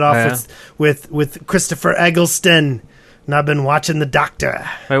started off with Christopher Eggleston, and I've been watching The Doctor.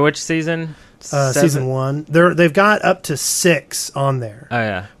 Wait, which season? Season 1. They've got up to 6 on there. Oh,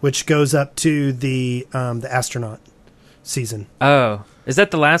 yeah. Which goes up to the astronaut season. Oh. Is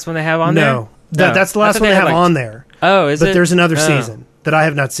that the last one they have on there? No. That's the last one they have on there. Oh, is it? But there's another season that I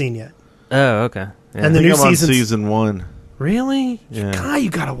have not seen yet. Oh, okay. Yeah. And the new season. Season 1. Really? Yeah. God, you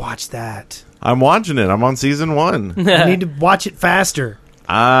got to watch that. I'm watching it. I'm on season 1. You need to watch it faster.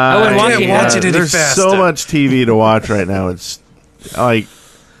 I can't watch it any There's faster. so much TV to watch right now. It's like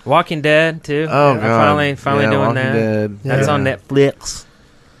Walking Dead too. Oh, I'm God. finally doing Walking that. Dead. That's on Netflix.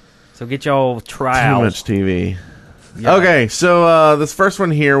 So get y'all try out. Too much TV. Yeah. Okay, so this first one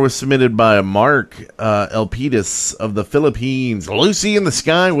here was submitted by Mark Elpides of the Philippines. Lucy in the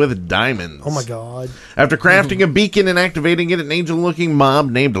Sky with Diamonds. Oh, my God. After crafting a beacon and activating it, an angel-looking mob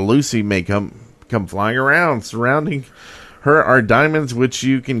named Lucy may come flying around. Surrounding her are diamonds, which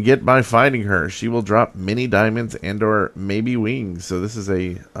you can get by fighting her. She will drop many diamonds and or maybe wings. So this is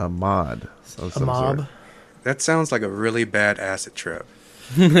a mod. Of some mob? sort. That sounds like a really bad acid trip.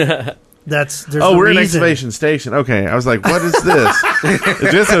 There's we're in Excavation Station. Okay, I was like, what is this?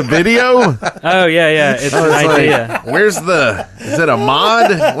 Is this a video? Oh, yeah. It's an idea. Like, is it a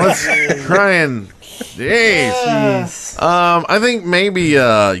mod? What's crying? Jeez. I think maybe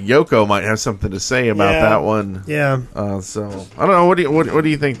Yoko might have something to say about that one. Yeah. So I don't know. What do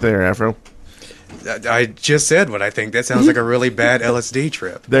you think there, Afro? I just said what I think. That sounds like a really bad LSD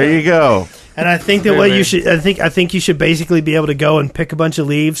trip. There you go. And I think that what you should, I think you should basically be able to go and pick a bunch of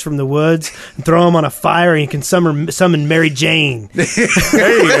leaves from the woods and throw them on a fire, and you can summon Mary Jane.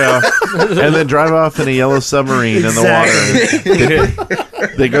 There you go. And then drive off in a yellow submarine in the water.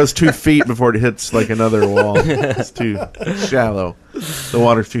 That goes 2 feet before it hits like another wall. It's too shallow. The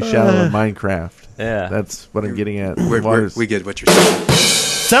water's too shallow in Minecraft. Yeah, that's what I'm getting at. We get what you're saying.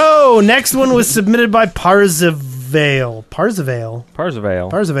 So, next one was submitted by Parzival.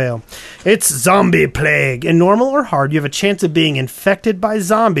 It's Zombie Plague. In normal or hard, you have a chance of being infected by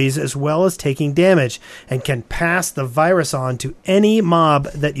zombies as well as taking damage, and can pass the virus on to any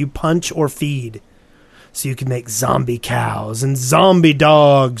mob that you punch or feed. So you can make zombie cows and zombie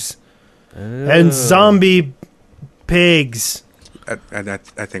dogs and zombie pigs. I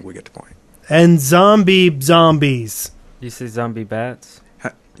think we get the point. And zombies. You see zombie bats?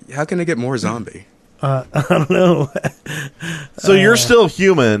 How can they get more zombie? I don't know. So you're still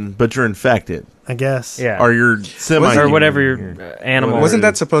human, but you're infected. I guess. Yeah. Or you're semi or whatever your animal. Wasn't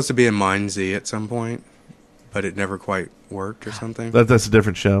that supposed to be a Mindsy at some point? But it never quite worked or something? That's a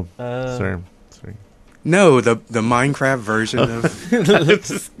different show. Sorry. No, the Minecraft version of...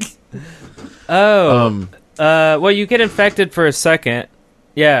 well, you get infected for a second.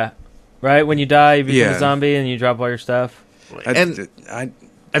 Yeah. Right? When you die, you become a zombie and you drop all your stuff.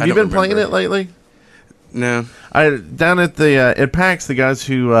 Have you been playing it lately? No. Down at the at PAX, the guys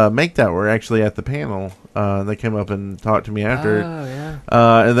who make that were actually at the panel. They came up and talked to me after it. Yeah.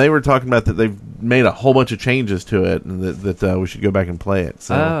 And they were talking about that they've made a whole bunch of changes to it, and that we should go back and play it.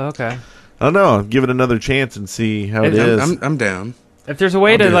 So, okay. I don't know. Give it another chance and see how it is. I'm down. If there's a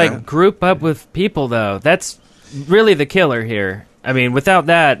way to group up with people, though, that's really the killer here. I mean, without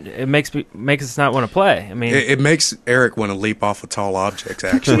that, it makes us not want to play. I mean, it makes Eric want to leap off of tall objects.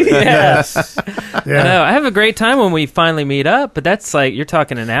 Actually, Yes. I know. I have a great time when we finally meet up, but that's like you're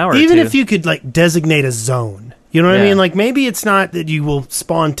talking an hour. Even or two. if you could designate a zone, you know what I mean? Like maybe it's not that you will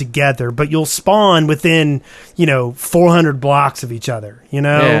spawn together, but you'll spawn within 400 blocks of each other.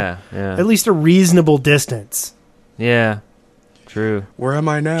 Yeah. At least a reasonable distance. Yeah. True. Where am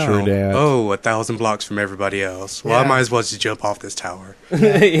I now? True, Dad. Oh, 1,000 blocks from everybody else. Well, I might as well just jump off this tower.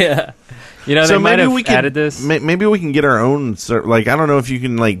 Yeah. You know, So they might maybe have we could added this. Maybe we can get our own. Like, I don't know if you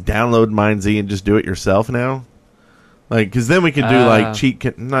can like download MindZ and just do it yourself now. Like, because then we could do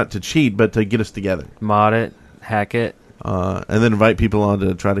like not to cheat, but to get us together, Mod it, hack it. and then invite people on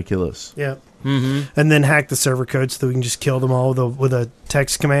to try to kill us. Yeah. Mm-hmm. And then hack the server code so that we can just kill them all with a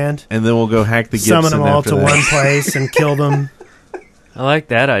text command. And then we'll go hack the Gibson. Summon them all after to that. one place and kill them. I like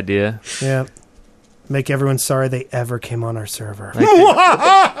that idea. Yeah. Make everyone sorry they ever came on our server.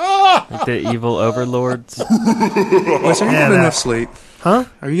 Like the evil overlords. Wes, are you getting enough sleep? Huh?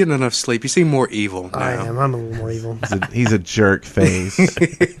 Are you getting enough sleep? You seem more evil now. I am. I'm a little more evil. He's a jerk face.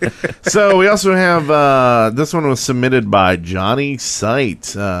 So we also have this one was submitted by Johnny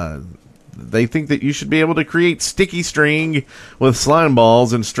Sight. They think that you should be able to create sticky string with slime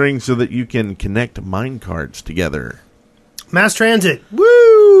balls and string so that you can connect minecarts together. Mass transit.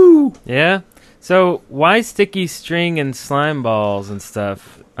 Woo! Yeah. So why sticky string and slime balls and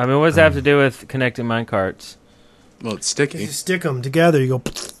stuff? I mean, what does that have to do with connecting minecarts? Well, it's sticky. You stick them together. You go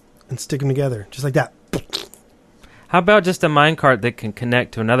and stick them together. Just like that. How about just a minecart that can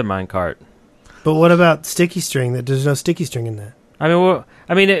connect to another minecart? But what about sticky string? There's no sticky string in that.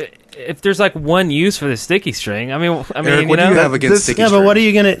 I mean, if there's like one use for the sticky string, Eric, you what know, do you have against sticky Yeah, string? but what are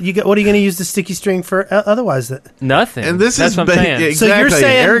you gonna use the sticky string for otherwise? nothing. And this That's is what I'm saying. exactly. So you're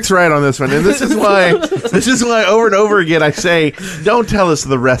saying- Eric's right on this one, and this is why over and over again I say, don't tell us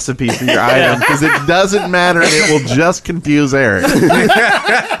the recipe for your item because it doesn't matter and it will just confuse Eric.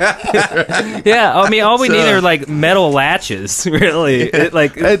 Yeah, I mean, all we need are like metal latches, really.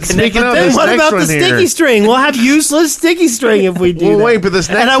 Speaking of Then this what next about one the here, sticky string? We'll have useless sticky string if we do well, that. wait, but this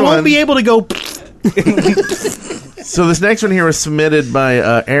next and I one, won't be able to go. So this next one here was submitted by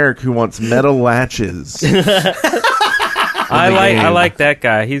Eric, who wants metal latches. I like that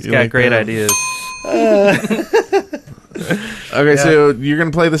guy. He's got like great that? ideas. Okay, so you're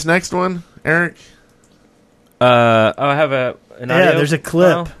gonna play this next one, Eric? I have an audio There's a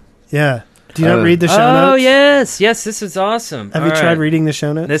clip. file? Yeah. Do you not read the show Oh notes? yes, this is awesome. Have All you tried right. reading the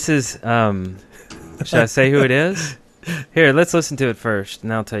show notes? This is should I say who it is? Here, let's listen to it first,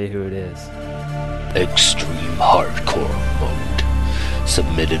 and I'll tell you who it is. Extreme Hardcore Mode,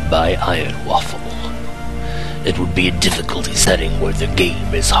 submitted by Iron Waffle. It would be a difficulty setting where the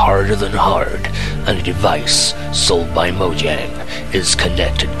game is harder than hard, and a device sold by Mojang is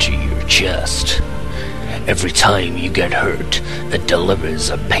connected to your chest. Every time you get hurt, it delivers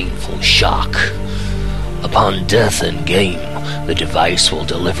a painful shock. Upon death in game, the device will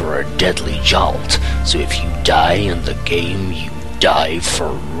deliver a deadly jolt, so if you die in the game, you die for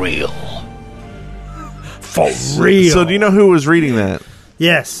real. For real. So do you know who was reading that?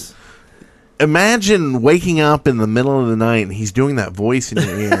 Yes. Imagine waking up in the middle of the night and he's doing that voice in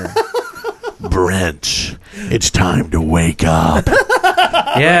your ear. Brent, it's time to wake up.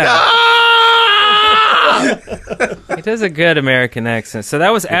 Yeah. He does a good American accent. So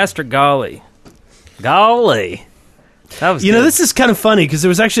that was Astra Golly. Golly. That was You know, good. this is kind of funny because there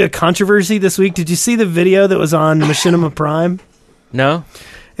was actually a controversy this week. Did you see the video that was on Machinima Prime? No?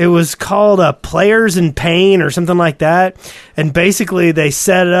 It was called Players in Pain or something like that. And basically they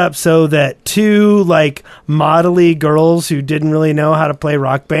set it up so that two like modelly girls who didn't really know how to play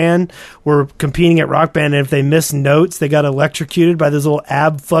Rock Band were competing at Rock Band. And if they missed notes, they got electrocuted by those little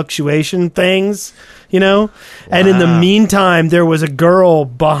ab fluctuation things, you know? Wow. And in the meantime, there was a girl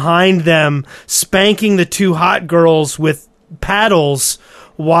behind them spanking the two hot girls with paddles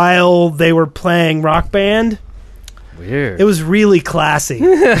while they were playing Rock Band. Weird. It was really classy.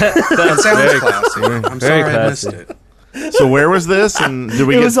 That sounds classy. I'm sorry I missed it. So where was this? And did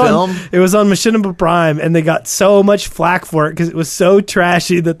we It get was film? It was on Machinima Prime, and they got so much flack for it because it was so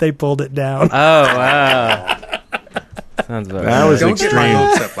trashy that they pulled it down. Oh, wow. Sounds about That was Don't get my extreme.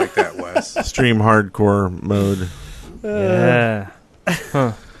 hopes up like that, Wes. Extreme hardcore mode. Yeah.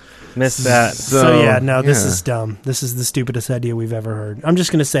 Huh. Missed that. So yeah, no, this yeah. is dumb. This is the stupidest idea we've ever heard. I'm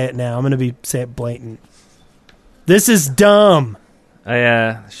just gonna say it now. I'm gonna say it blatant. This is dumb. Oh,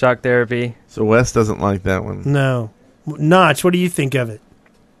 yeah. Shock therapy. So Wes doesn't like that one. No, Notch. What do you think of it?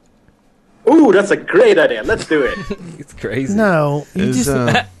 Ooh, that's a great idea. Let's do it. It's crazy. No, you Is, just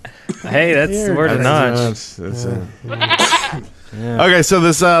Hey, that's the word of notch. Okay, so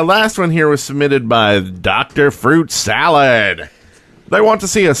this last one here was submitted by Dr. Fruit Salad. They want to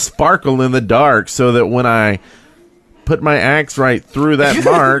see a sparkle in the dark so that when I put my axe right through that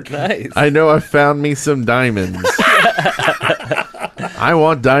mark, Nice. I know I found me some diamonds. I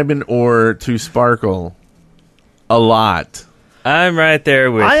want diamond ore to sparkle a lot. I'm right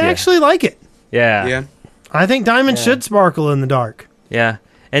there with you. I actually like it. Yeah. Yeah. I think diamonds should sparkle in the dark. Yeah.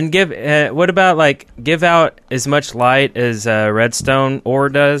 And what about like give out as much light as redstone ore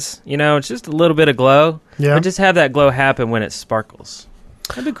does? You know, it's just a little bit of glow. Yeah. But just have that glow happen when it sparkles.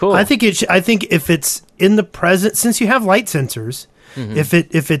 That'd be cool. I think if it's in the present, since you have light sensors,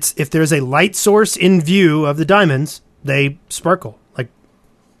 if there's a light source in view of the diamonds, they sparkle.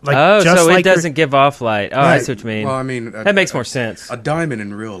 So it doesn't give off light. Oh, right. I see what you mean. Well, I mean, that makes more sense. A diamond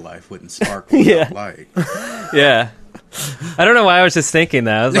in real life wouldn't sparkle without light. Yeah. I don't know why I was just thinking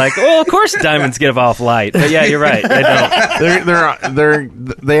that. I was like, well, of course diamonds give off light. But yeah, you're right. They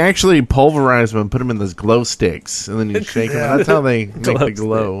don't. They actually pulverize them and put them in those glow sticks, and then you shake them. That's how they make the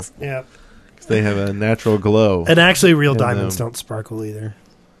glow. Sticks. Yeah. They have a natural glow. And actually, real diamonds don't sparkle either.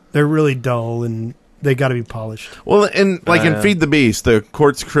 They're really dull and they got to be polished. Well, and like in Feed the Beast, the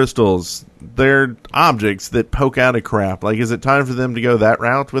quartz crystals, they're objects that poke out of crap. Like, is it time for them to go that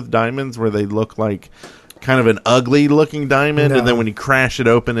route with diamonds where they look like kind of an ugly looking diamond, and then when you crash it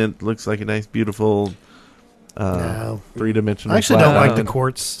open, it looks like a nice, beautiful three-dimensional. I actually don't like the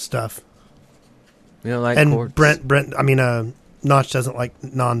quartz stuff. You don't like quartz? And Notch doesn't like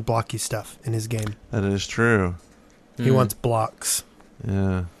non-blocky stuff in his game. That is true. He wants blocks.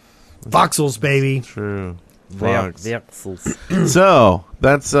 Yeah. Voxels, baby. True. Voxels. So,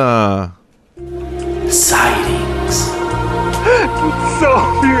 that's Sightings. It's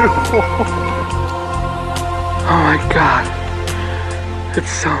so beautiful. Oh my god.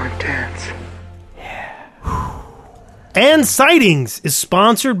 It's so intense. And Sightings is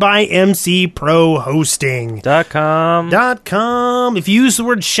sponsored by MC Pro Hosting. .com. If you use the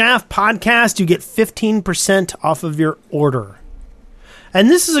word Shaft Podcast, you get 15% off of your order. And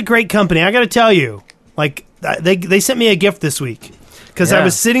this is a great company. I got to tell you, like they sent me a gift this week because I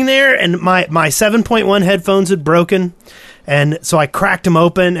was sitting there and my 7.1 headphones had broken. And so I cracked them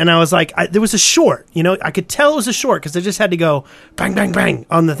open, and I was like, there was a short. You know, I could tell it was a short because I just had to go bang, bang, bang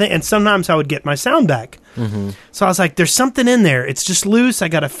on the thing. And sometimes I would get my sound back. So I was like, there's something in there. It's just loose. I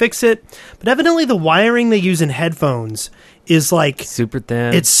got to fix it. But evidently the wiring they use in headphones is like... super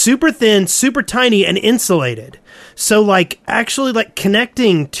thin. It's super thin, super tiny, and insulated. So like actually like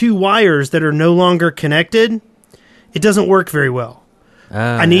connecting two wires that are no longer connected, it doesn't work very well.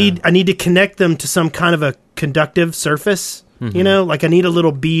 I need to connect them to some kind of a conductive surface. You know, like I need a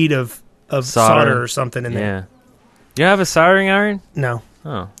little bead of solder or something in there. Do you have a soldering iron? No.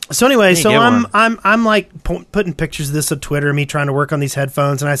 Oh. So anyway, so I'm like putting pictures of this on Twitter, me trying to work on these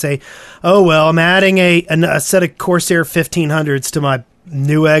headphones, and I say, oh well, I'm adding a set of Corsair 1500s to my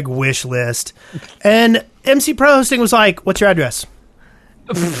Newegg wish list, and MC Pro Hosting was like, what's your address?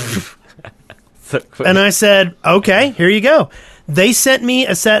 And I said, okay, here you go. They sent me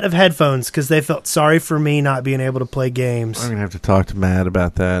a set of headphones because they felt sorry for me not being able to play games. I'm going to have to talk to Matt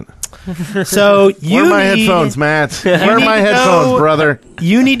about that. So Where are my headphones, Matt? Where are my headphones, brother?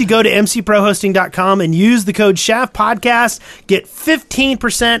 You need to go to mcprohosting.com and use the code Shaft Podcast. Get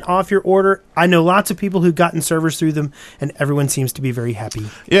 15% off your order. I know lots of people who've gotten servers through them, and everyone seems to be very happy.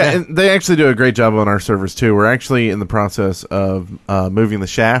 Yeah, and they actually do a great job on our servers, too. We're actually in the process of moving the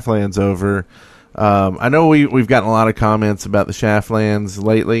Shaftlands over. I know we've gotten a lot of comments about the Shaftlands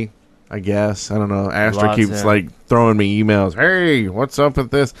lately, I guess. I don't know. Astra keeps like throwing me emails. Hey, what's up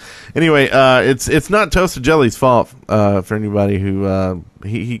with this? Anyway, it's not Toasted Jelly's fault for anybody who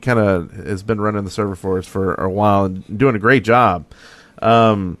he kind of has been running the server for us for a while and doing a great job.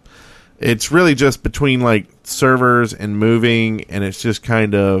 It's really just between like servers and moving, and it's just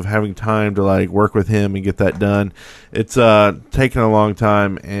kind of having time to like work with him and get that done. It's taken a long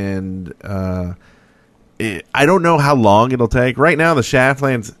time, and I don't know how long it'll take. Right now, the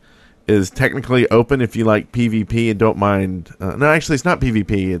Shaftlands is technically open if you like PvP and don't mind. No, actually, it's not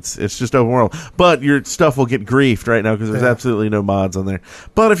PvP. It's just open world. But your stuff will get griefed right now because there's absolutely no mods on there.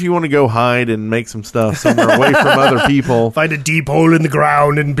 But if you want to go hide and make some stuff somewhere away from other people, find a deep hole in the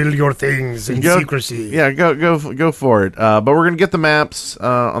ground and build your things in secrecy. Yeah, go for it. But we're gonna get the maps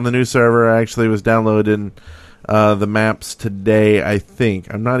on the new server. I actually was downloading the maps today, I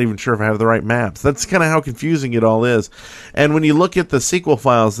think. I'm not even sure if I have the right maps. That's kind of how confusing it all is. And when you look at the SQL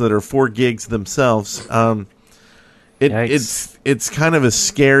files that are 4 gigs themselves, it's kind of a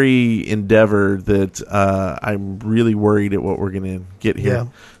scary endeavor that I'm really worried at what we're going to get here. Yeah.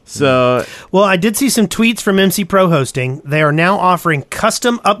 So, well, I did see some tweets from MC Pro Hosting. They are now offering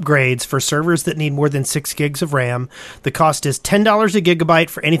custom upgrades for servers that need more than 6 gigs of RAM. The cost is $10 a gigabyte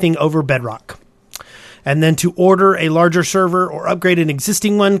for anything over Bedrock. And then to order a larger server or upgrade an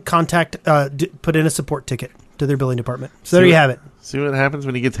existing one, put in a support ticket to their billing department. So there you have it. See what happens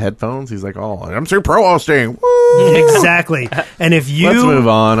when he gets headphones? He's like, "Oh, I'm through pro hosting." Woo! Exactly. And if you let's move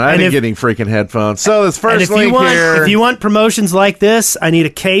on. I didn't get any freaking headphones. So this first link here. If you want promotions like this, I need a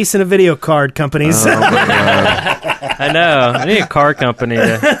case and a video card, companies. Oh my God. I know. I need a car company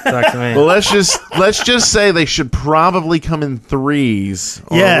to talk to me. Well, let's just say they should probably come in threes.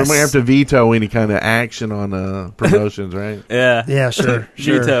 Or Yes. we might have to veto any kind of action on promotions, right? Yeah. Yeah, sure.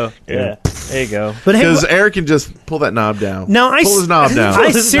 Veto. Yeah. There you go. But hey, Because Eric can just pull that knob down. No, pull his knob down. I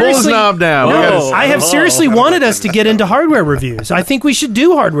Pull his seriously- knob down. We gotta- I have seriously wanted us to get into hardware reviews. I think we should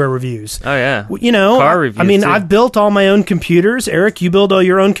do hardware reviews. Oh, yeah. You know, Car reviews, I mean, too. I've built all my own computers. Eric, you build all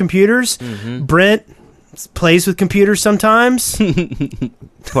your own computers. Mm-hmm. Brent plays with computers sometimes.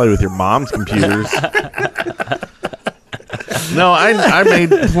 play with your mom's computers. No, I made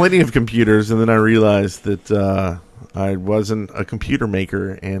plenty of computers, and then I realized that I wasn't a computer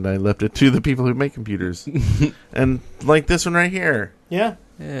maker, and I left it to the people who make computers. And like this one right here. Yeah.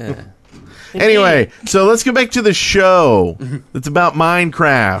 Yeah. Anyway, so let's go back to the show. It's about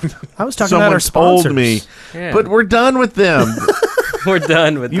Minecraft. I was talking Someone about our sponsors. told me, Yeah. but we're done with them. We're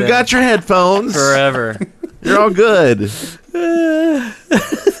done with You them. got your headphones. Forever. You're all good.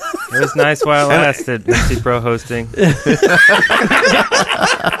 It was nice while it lasted. MC Pro Hosting.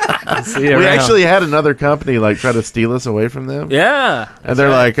 See you We around. actually had another company like try to steal us away from them. Yeah. And they're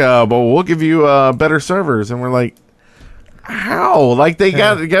like, "But we'll give you better servers." And we're like, "How? Like they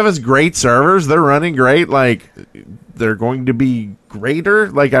gave us great servers. They're running great. Like they're going to be greater.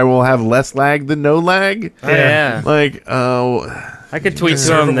 Like I will have less lag than no lag. Oh, yeah. Like I could tweet The to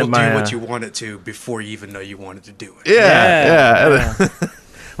server him that will my do what you want it to before you even know you wanted to do it. yeah.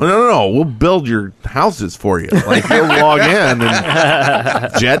 Well, no. We'll build your houses for you. Like you'll log in and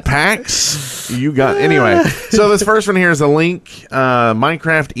jetpacks. You got anyway. So this first one here is a link.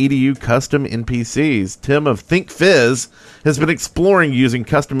 Minecraft EDU custom NPCs. Tim of Think Fizz has been exploring using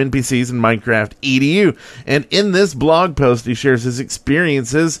custom NPCs in Minecraft EDU, and in this blog post, he shares his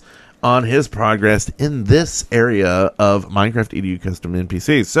experiences on his progress in this area of Minecraft EDU custom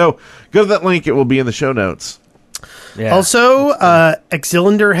NPCs. So go to that link. It will be in the show notes. Yeah. Also,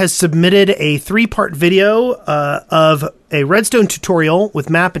 Exilander has submitted a 3-part video of a Redstone tutorial with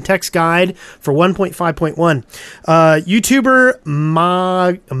map and text guide for 1.5.1. YouTuber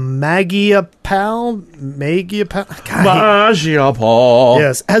Magiapal.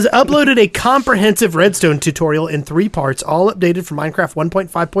 Yes, has uploaded a comprehensive Redstone tutorial in 3 parts, all updated for Minecraft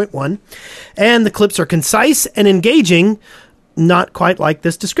 1.5.1. And the clips are concise and engaging, not quite like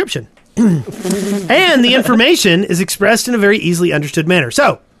this description. And the information is expressed in a very easily understood manner.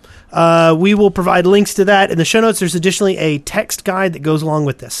 So, we will provide links to that in the show notes. There's additionally a text guide that goes along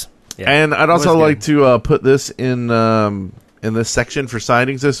with this. Yeah. And I'd also like to put this in this section for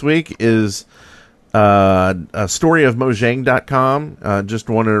sightings this week is a story of Mojang.com. Just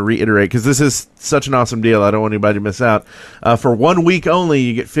want to reiterate, because this is such an awesome deal. I don't want anybody to miss out. For 1 week only,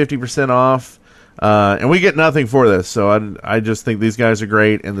 you get 50% off. And we get nothing for this, so I just think these guys are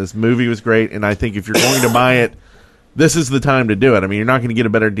great, and this movie was great, and I think if you're going to buy it, this is the time to do it. I mean, you're not going to get a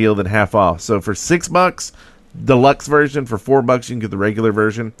better deal than half off. So for $6, deluxe version. For $4, you can get the regular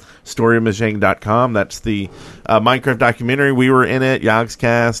version. StoryofMojang.com. That's the Minecraft documentary. We were in it.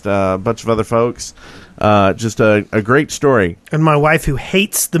 Yogscast, a bunch of other folks. Just a great story. And my wife, who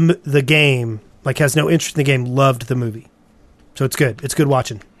hates the game, like has no interest in the game, loved the movie. So it's good. It's good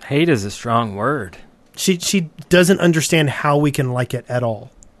watching. Hate is a strong word. She doesn't understand how we can like it at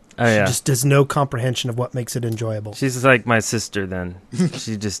all. Oh, yeah. She just has no comprehension of what makes it enjoyable. She's like my sister then.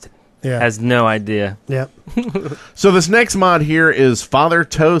 She just Yeah. has no idea. Yep. So this next mod here is Father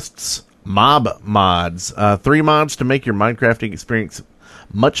Toast's Mob Mods. 3 mods to make your Minecrafting experience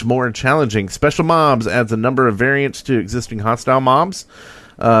much more challenging. Special Mobs adds a number of variants to existing hostile mobs,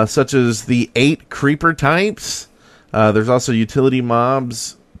 such as the 8 creeper types. There's also utility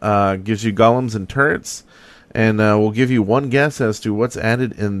mobs, gives you golems and turrets, and we'll give you one guess as to what's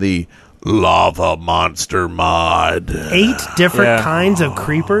added in the Lava Monster mod. 8 different kinds of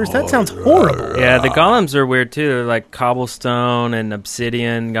creepers? That sounds horrible. Yeah, the golems are weird too. They're like cobblestone and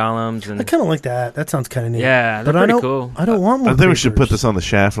obsidian golems. And I kind of like that. That sounds kind of neat. Yeah, they're but pretty I don't, cool. I don't want more I think we should creepers. put this on the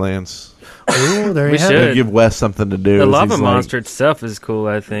Shaftlands. Oh, there you We have should. it. Give Wes something to do. The as lava he's like- monster itself is cool,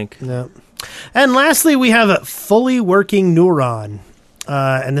 I think. Yeah. And lastly, we have a fully working neuron.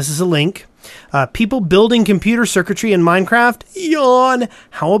 And this is a link. People building computer circuitry in Minecraft? Yawn!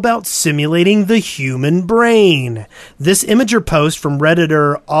 How about simulating the human brain? This Imager post from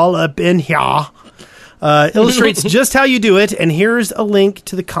Redditor All Up In Here illustrates just how you do it, and here's a link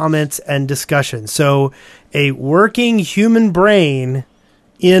to the comments and discussion. So, a working human brain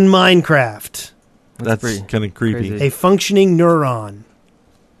in Minecraft. That's kind of creepy. crazy. A functioning neuron.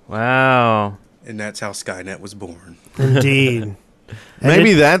 Wow. And that's how Skynet was born. Indeed.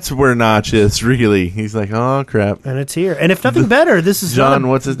 Maybe that's where Notch is, really. He's like, oh, crap. And it's here. And if nothing better, this is John, not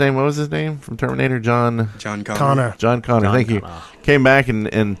what's his name? What was his name from Terminator? John Connor. John Connor, thank you. Came back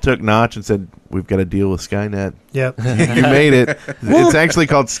and took Notch and said, we've got to deal with Skynet. Yep. You made it. It's actually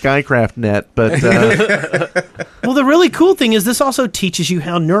called Skycraft Net, but... Well, the really cool thing is this also teaches you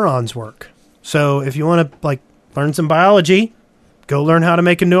how neurons work. So if you want to learn some biology, go learn how to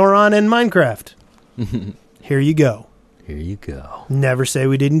make a neuron in Minecraft. Here you go. Here you go. Never say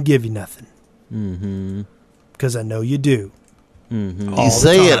we didn't give you nothing. Mm-hmm. Because I know you do. Mm-hmm. You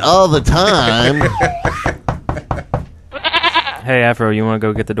say it all the time. Hey, Afro, you want to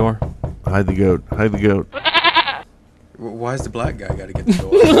go get the door? Hide the goat. Hide the goat. Why is the black guy got to get the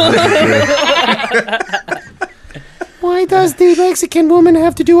door? Why does the Mexican woman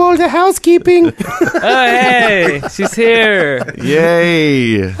have to do all the housekeeping? Oh, hey, she's here.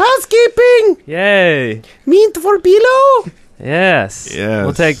 Yay. Housekeeping! Yay. Meat for pillow? Yes.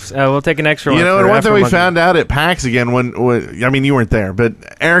 Yes. We'll take an extra one. You know, for and one Afro thing we Monkey. found out at PAX again, when I mean, you weren't there, but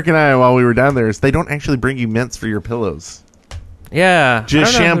Eric and I, while we were down there, is they don't actually bring you mints for your pillows. Yeah.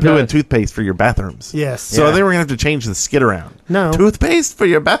 Just shampoo and toothpaste for your bathrooms. Yes. So I think we're going to have to change the skid around. No. Toothpaste for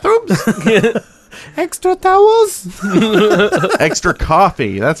your bathrooms? Extra towels? Extra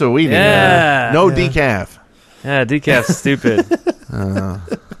coffee. That's what we need. Yeah. No decaf. Yeah, decaf's stupid.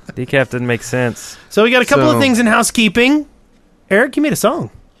 Decaf doesn't make sense. So we got a couple of things in housekeeping. Eric, you made a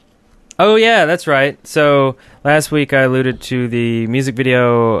song. Oh, yeah, that's right. So last week I alluded to the music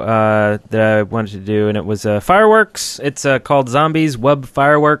video that I wanted to do, and it was Fireworks. It's called Zombies Wub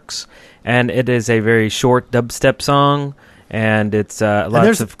Fireworks, and it is a very short dubstep song, and it's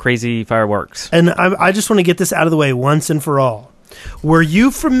lots of crazy fireworks. And I just want to get this out of the way once and for all. Were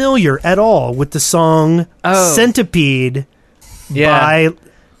you familiar at all with the song Centipede by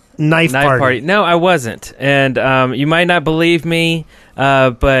Knife Party? No, I wasn't. And you might not believe me,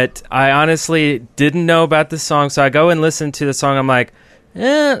 but I honestly didn't know about this song. So I go and listen to the song. I'm like,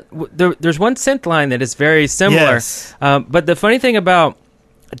 there's one synth line that is very similar. Yes. But the funny thing about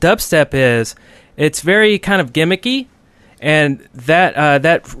dubstep is it's very kind of gimmicky. And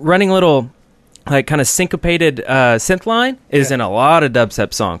that running little, like, kind of syncopated synth line is in a lot of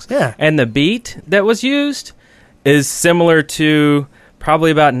dubstep songs. Yeah. And the beat that was used is similar to probably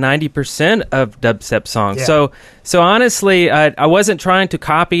about 90% of dubstep songs. Yeah. So honestly, I wasn't trying to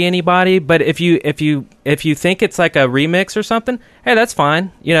copy anybody, but if you think it's like a remix or something, hey, that's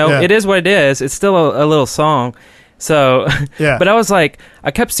fine. You know, it is what it is. It's still a little song. So, but I was like,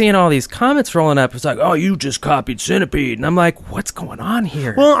 I kept seeing all these comments rolling up. It's like, oh, you just copied Centipede, and I'm like, what's going on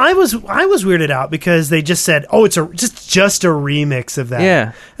here? Well, I was weirded out because they just said, oh, it's just a remix of that.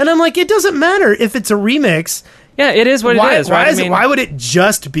 Yeah, and I'm like, it doesn't matter if it's a remix. Yeah, it is what it is, right? Why would it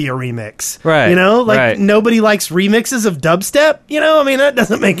just be a remix? Right. You know, nobody likes remixes of dubstep. You know, I mean, that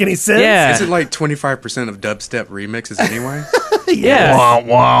doesn't make any sense. Yeah. Is it like 25% of dubstep remixes anyway? Yeah. Wah,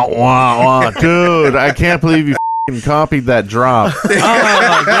 wah, wah, wah. Dude, I can't believe you copied that drop.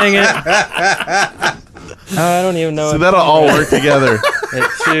 Oh, dang it. I don't even know. So that'll all work together. At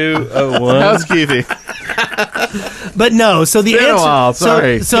 2:01. Housekeeping. But no, so the answer.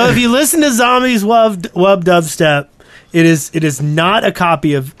 Sorry. So if you listen to Zombies Wub Dubstep, it is not a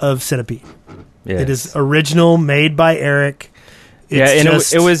copy of Centipede. Yes. It is original, made by Eric.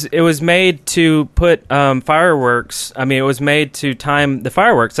 It's it was made to put fireworks. I mean, it was made to time the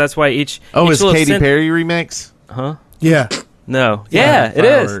fireworks. That's why each. Oh, each is Katy Perry remix? Huh? Yeah. No. Yeah, it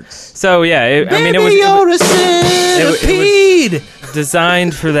is. So yeah, it was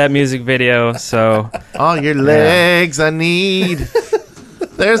designed for that music video. So all your legs I need.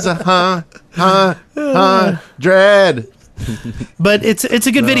 There's a dread. But it's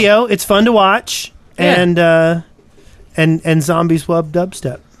a good video. It's fun to watch, and Zombies Wub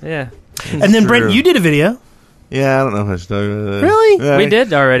Dubstep. Yeah. And then Brent, you did a video. Yeah, I don't know if I should talk about that. Really? Yeah, we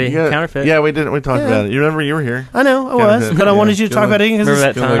did already. Counterfeit. Yeah, we did. We talked about it. You remember you were here. I know, I was. But I wanted you to talk about it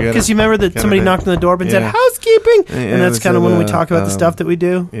because you remember that somebody knocked on the door and said, housekeeping. And that's kind of when we talk about the stuff that we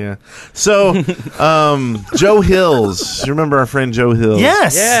do. Yeah. So, Joe Hills. You remember our friend Joe Hills?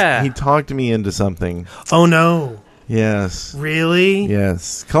 Yes. Yeah. He talked me into something. Oh, no. Yes. Really?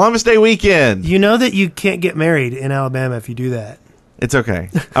 Yes. Columbus Day weekend. You know that you can't get married in Alabama if you do that. It's okay.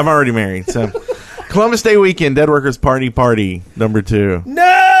 I'm already married, so... Columbus Day weekend, Dead Workers Party number 2. No!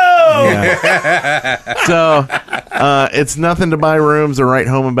 Yeah. So, it's nothing to buy rooms or write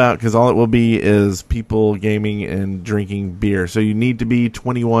home about because all it will be is people gaming and drinking beer. So you need to be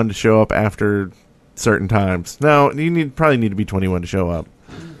 21 to show up after certain times. No, you probably need to be 21 to show up.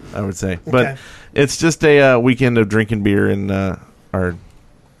 I would say. But Okay. it's just a weekend of drinking beer and our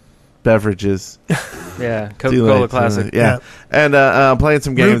beverages. Yeah, Coca-Cola Classic. Yeah. And playing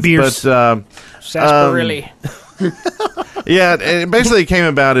some games. Root beers. But Sarsaparilla. yeah, and basically it came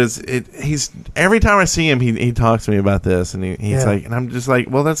about he's every time I see him, he talks to me about this, and he's like, and I'm just like,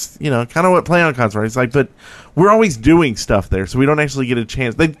 well, that's kind of what PlayOnCon's for. He's like, but we're always doing stuff there, so we don't actually get a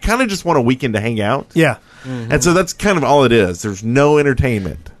chance. They kind of just want a weekend to hang out. Yeah. Mm-hmm. And so that's kind of all it is. There's no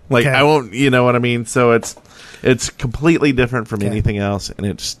entertainment. Like I won't, you know what I mean? So it's completely different from anything else, and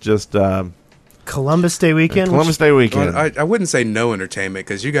it's just Columbus Day weekend. Columbus Day weekend. Well, I wouldn't say no entertainment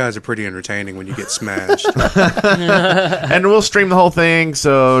because you guys are pretty entertaining when you get smashed. And we'll stream the whole thing,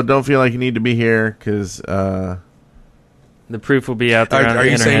 so don't feel like you need to be here because the proof will be out there. Are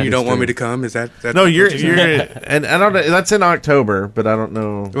you saying you don't want me to come? Is that no? You're and I don't know. That's in October, but I don't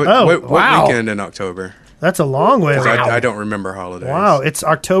know. What weekend in October? That's a long way away. I don't remember holidays. Wow, it's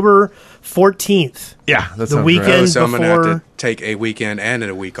October 14th. Yeah, that's the weekend so I'm before. going to have to take a weekend and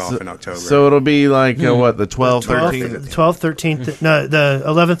a week off in October. So it'll be like what, the 12th, 13th? 12th, 13th. No, the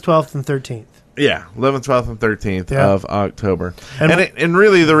 11th, 12th, and 13th. Yeah, 11th, 12th, and 13th of October. And and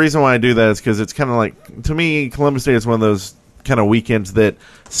really the reason why I do that is because it's kind of like, to me, Columbus Day is one of those kind of weekends that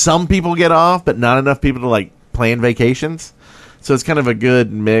some people get off, but not enough people to like plan vacations. So it's kind of a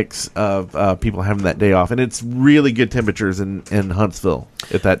good mix of people having that day off. And it's really good temperatures in Huntsville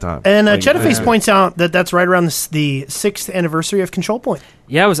at that time. And Cheddaface points out that that's right around the 6th anniversary of Control Point.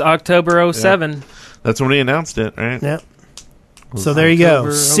 Yeah, it was October 07. Yeah. That's when he announced it, right? Yeah. So there you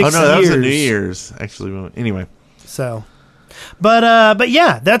go. 6 years. Oh, no, that was the New Year's, actually. Anyway. So. But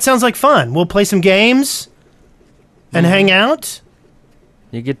yeah, that sounds like fun. We'll play some games and hang out.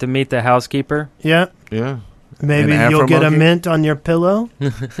 You get to meet the housekeeper. Yeah. Yeah. Maybe you'll get a mint on your pillow.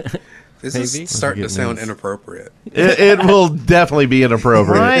 This is starting to sound inappropriate. It will definitely be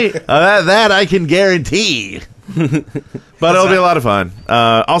inappropriate. Right. That I can guarantee. But it'll be a lot of fun.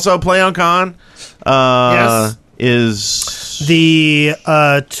 Also, PlayOnCon is the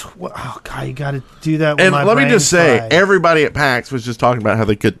oh god, you got to do that. And let me just say, everybody at PAX was just talking about how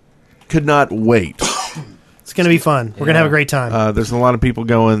they could not wait. It's going to be fun. We're going to have a great time. There's a lot of people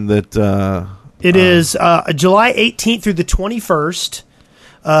going that. It is July 18th through the 21st,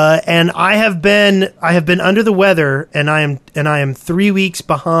 and I have been under the weather, and I am 3 weeks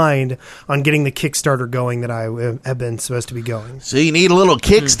behind on getting the Kickstarter going that I have been supposed to be going. So you need a little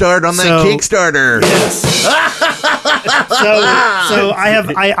kickstart on that Kickstarter. Yes. so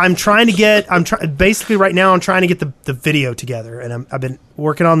I'm trying to get basically right now I'm trying to get the video together, and I've been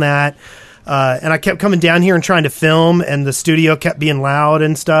working on that. And I kept coming down here and trying to film, and the studio kept being loud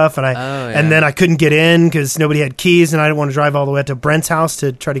and stuff. And and then I couldn't get in because nobody had keys, and I didn't want to drive all the way up to Brent's house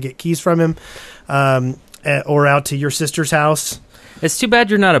to try to get keys from him, or out to your sister's house. It's too bad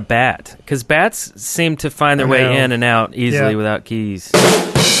you're not a bat, because bats seem to find their way in and out easily without keys.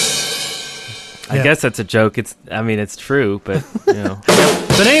 I guess that's a joke. It's true, but you know.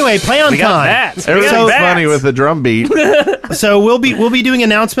 But anyway, PlayOnCon. We got bats. Everything's funny with the drum beat. So we'll be doing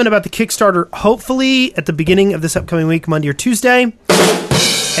an announcement about the Kickstarter hopefully at the beginning of this upcoming week, Monday or Tuesday,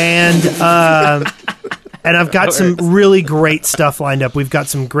 and I've got some really great stuff lined up. We've got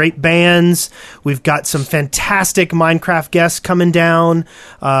some great bands. We've got some fantastic Minecraft guests coming down.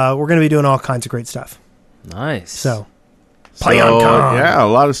 We're going to be doing all kinds of great stuff. Nice. So PlayOnCon. Yeah, a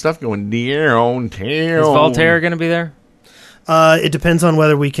lot of stuff going downtown. Is Voltaire going to be there? It depends on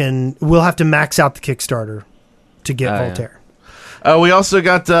whether we'll have to max out the Kickstarter to get Voltaire. We also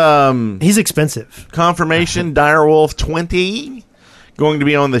got he's expensive. Confirmation Direwolf 20 going to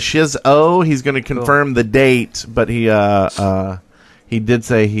be on the Shiz-O. He's going to confirm the date, but he did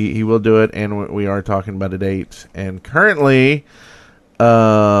say he will do it, and we are talking about a date. And currently,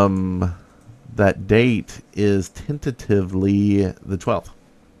 that date is tentatively the 12th.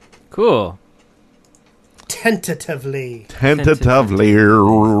 Cool. Tentatively.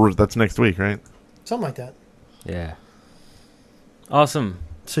 That's next week, right? Something like that. Yeah. Awesome.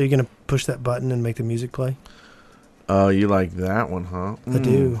 So you're going to push that button and make the music play? Oh, you like that one, huh? I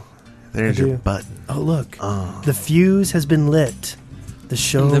do. There's your button. Oh, look. The fuse has been lit. The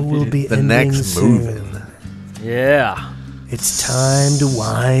show will be the ending next soon. moving. Yeah. It's time to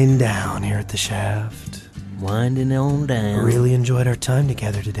wind down here at the Shaft. Winding on down. Really enjoyed our time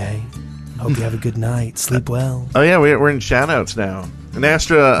together today. Hope you have a good night. Sleep well. Oh, yeah, we're in shout-outs now. And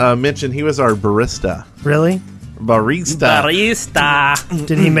Astra mentioned he was our barista. Really? Barista.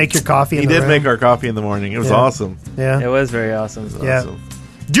 Did he make your coffee in He the did room? make our coffee in the morning. It was awesome. Yeah. It was very awesome. Awesome.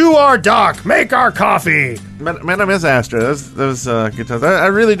 Do our doc. Make our coffee. Man, I miss Astra. That was good times. I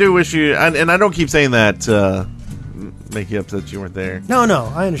really do wish you... And I don't keep saying that make you upset you weren't there. No,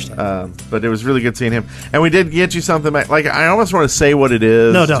 I understand. But it was really good seeing him. And we did get you something back. Like, I almost want to say what it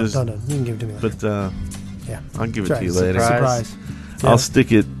is. No, don't. You can give it to me later. But, yeah. I'll give it Try to you later. Surprise. Yeah. I'll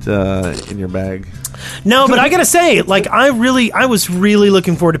stick it in your bag. No, but I gotta say, like, I was really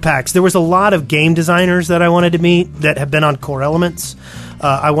looking forward to PAX. There was a lot of game designers that I wanted to meet that have been on Core Elements.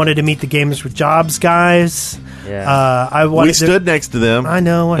 I wanted to meet the Gamers with Jobs guys. Yeah. We stood next to them. I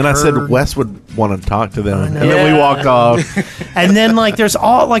know. I said Wes would want to talk to them. And know. then we walked off. And then, like, there's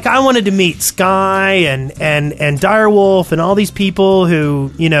all, like, I wanted to meet Sky and Direwolf and all these people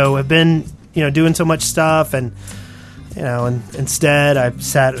who, have been, doing so much stuff. And, and instead I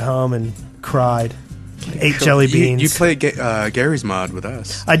sat at home and cried. Ate jelly beans. You played Gary's Mod with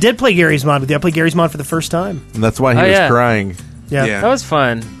us. I did play Gary's Mod with you. I played Gary's Mod for the first time. And that's why he was crying. Yeah. That was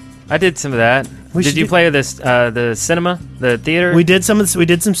fun. I did some of that. Did you play this the cinema, the theater? We did some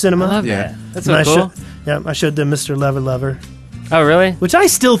cinema. I love that. That's so cool. I showed them Mr. Lover. Oh, really? Which I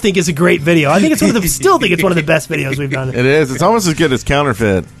still think is a great video. I think it's one of the best videos we've done. It is. It's almost as good as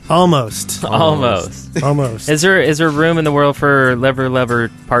Counterfeit. Almost. Is there room in the world for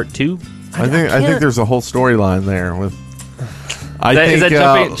Lever Part 2? I think there's a whole storyline there with. Is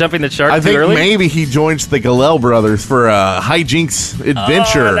that jumping the shark too early? Maybe he joins the Galel brothers for a hijinks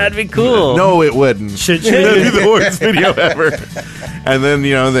adventure. Oh, that'd be cool. No, it wouldn't. Should that'd be the worst video ever. And then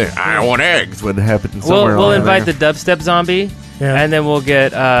I want eggs would happen somewhere. We'll invite the dubstep zombie, and then we'll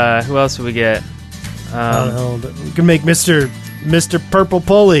get who else will we get? I don't know, but we can make Mr. Purple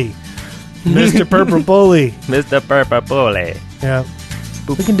Pulley. Mr. Purple Pulley. Mr. Purple Pulley. Yeah.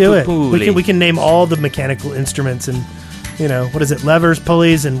 We can do it. We can name all the mechanical instruments and what is it? Levers,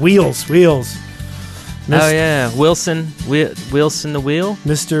 pulleys, and wheels. Oh yeah, Wilson the wheel.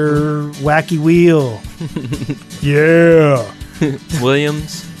 Mr. Wacky Wheel. Yeah.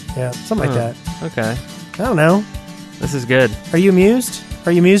 Williams. Yeah, something like that. Okay. I don't know. This is good. Are you amused?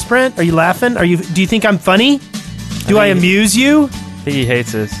 Brent? Are you laughing? Do you think I'm funny? Do I amuse you? I think he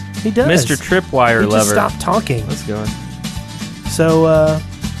hates us. He does. Mr. Tripwire Lover. Just stop talking. Let's go. So,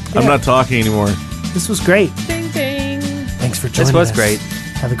 I'm not talking anymore. This was great. Ding ding. Thanks for joining us. This was great.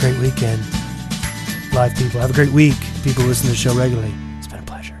 Have a great weekend. Live people, have a great week. People who listen to the show regularly. It's been a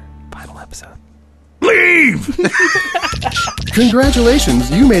pleasure. Final episode. Leave! Congratulations,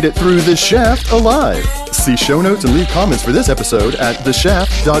 you made it through The Shaft alive. See show notes and leave comments for this episode at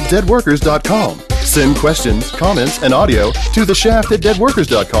theshaft.deadworkers.com. Send questions, comments, and audio to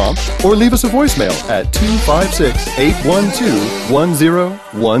theshaft@deadworkers.com or leave us a voicemail at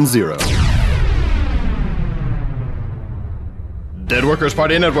 256-812-1010. Dead Workers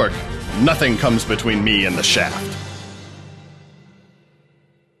Party Network. Nothing comes between me and the Shaft.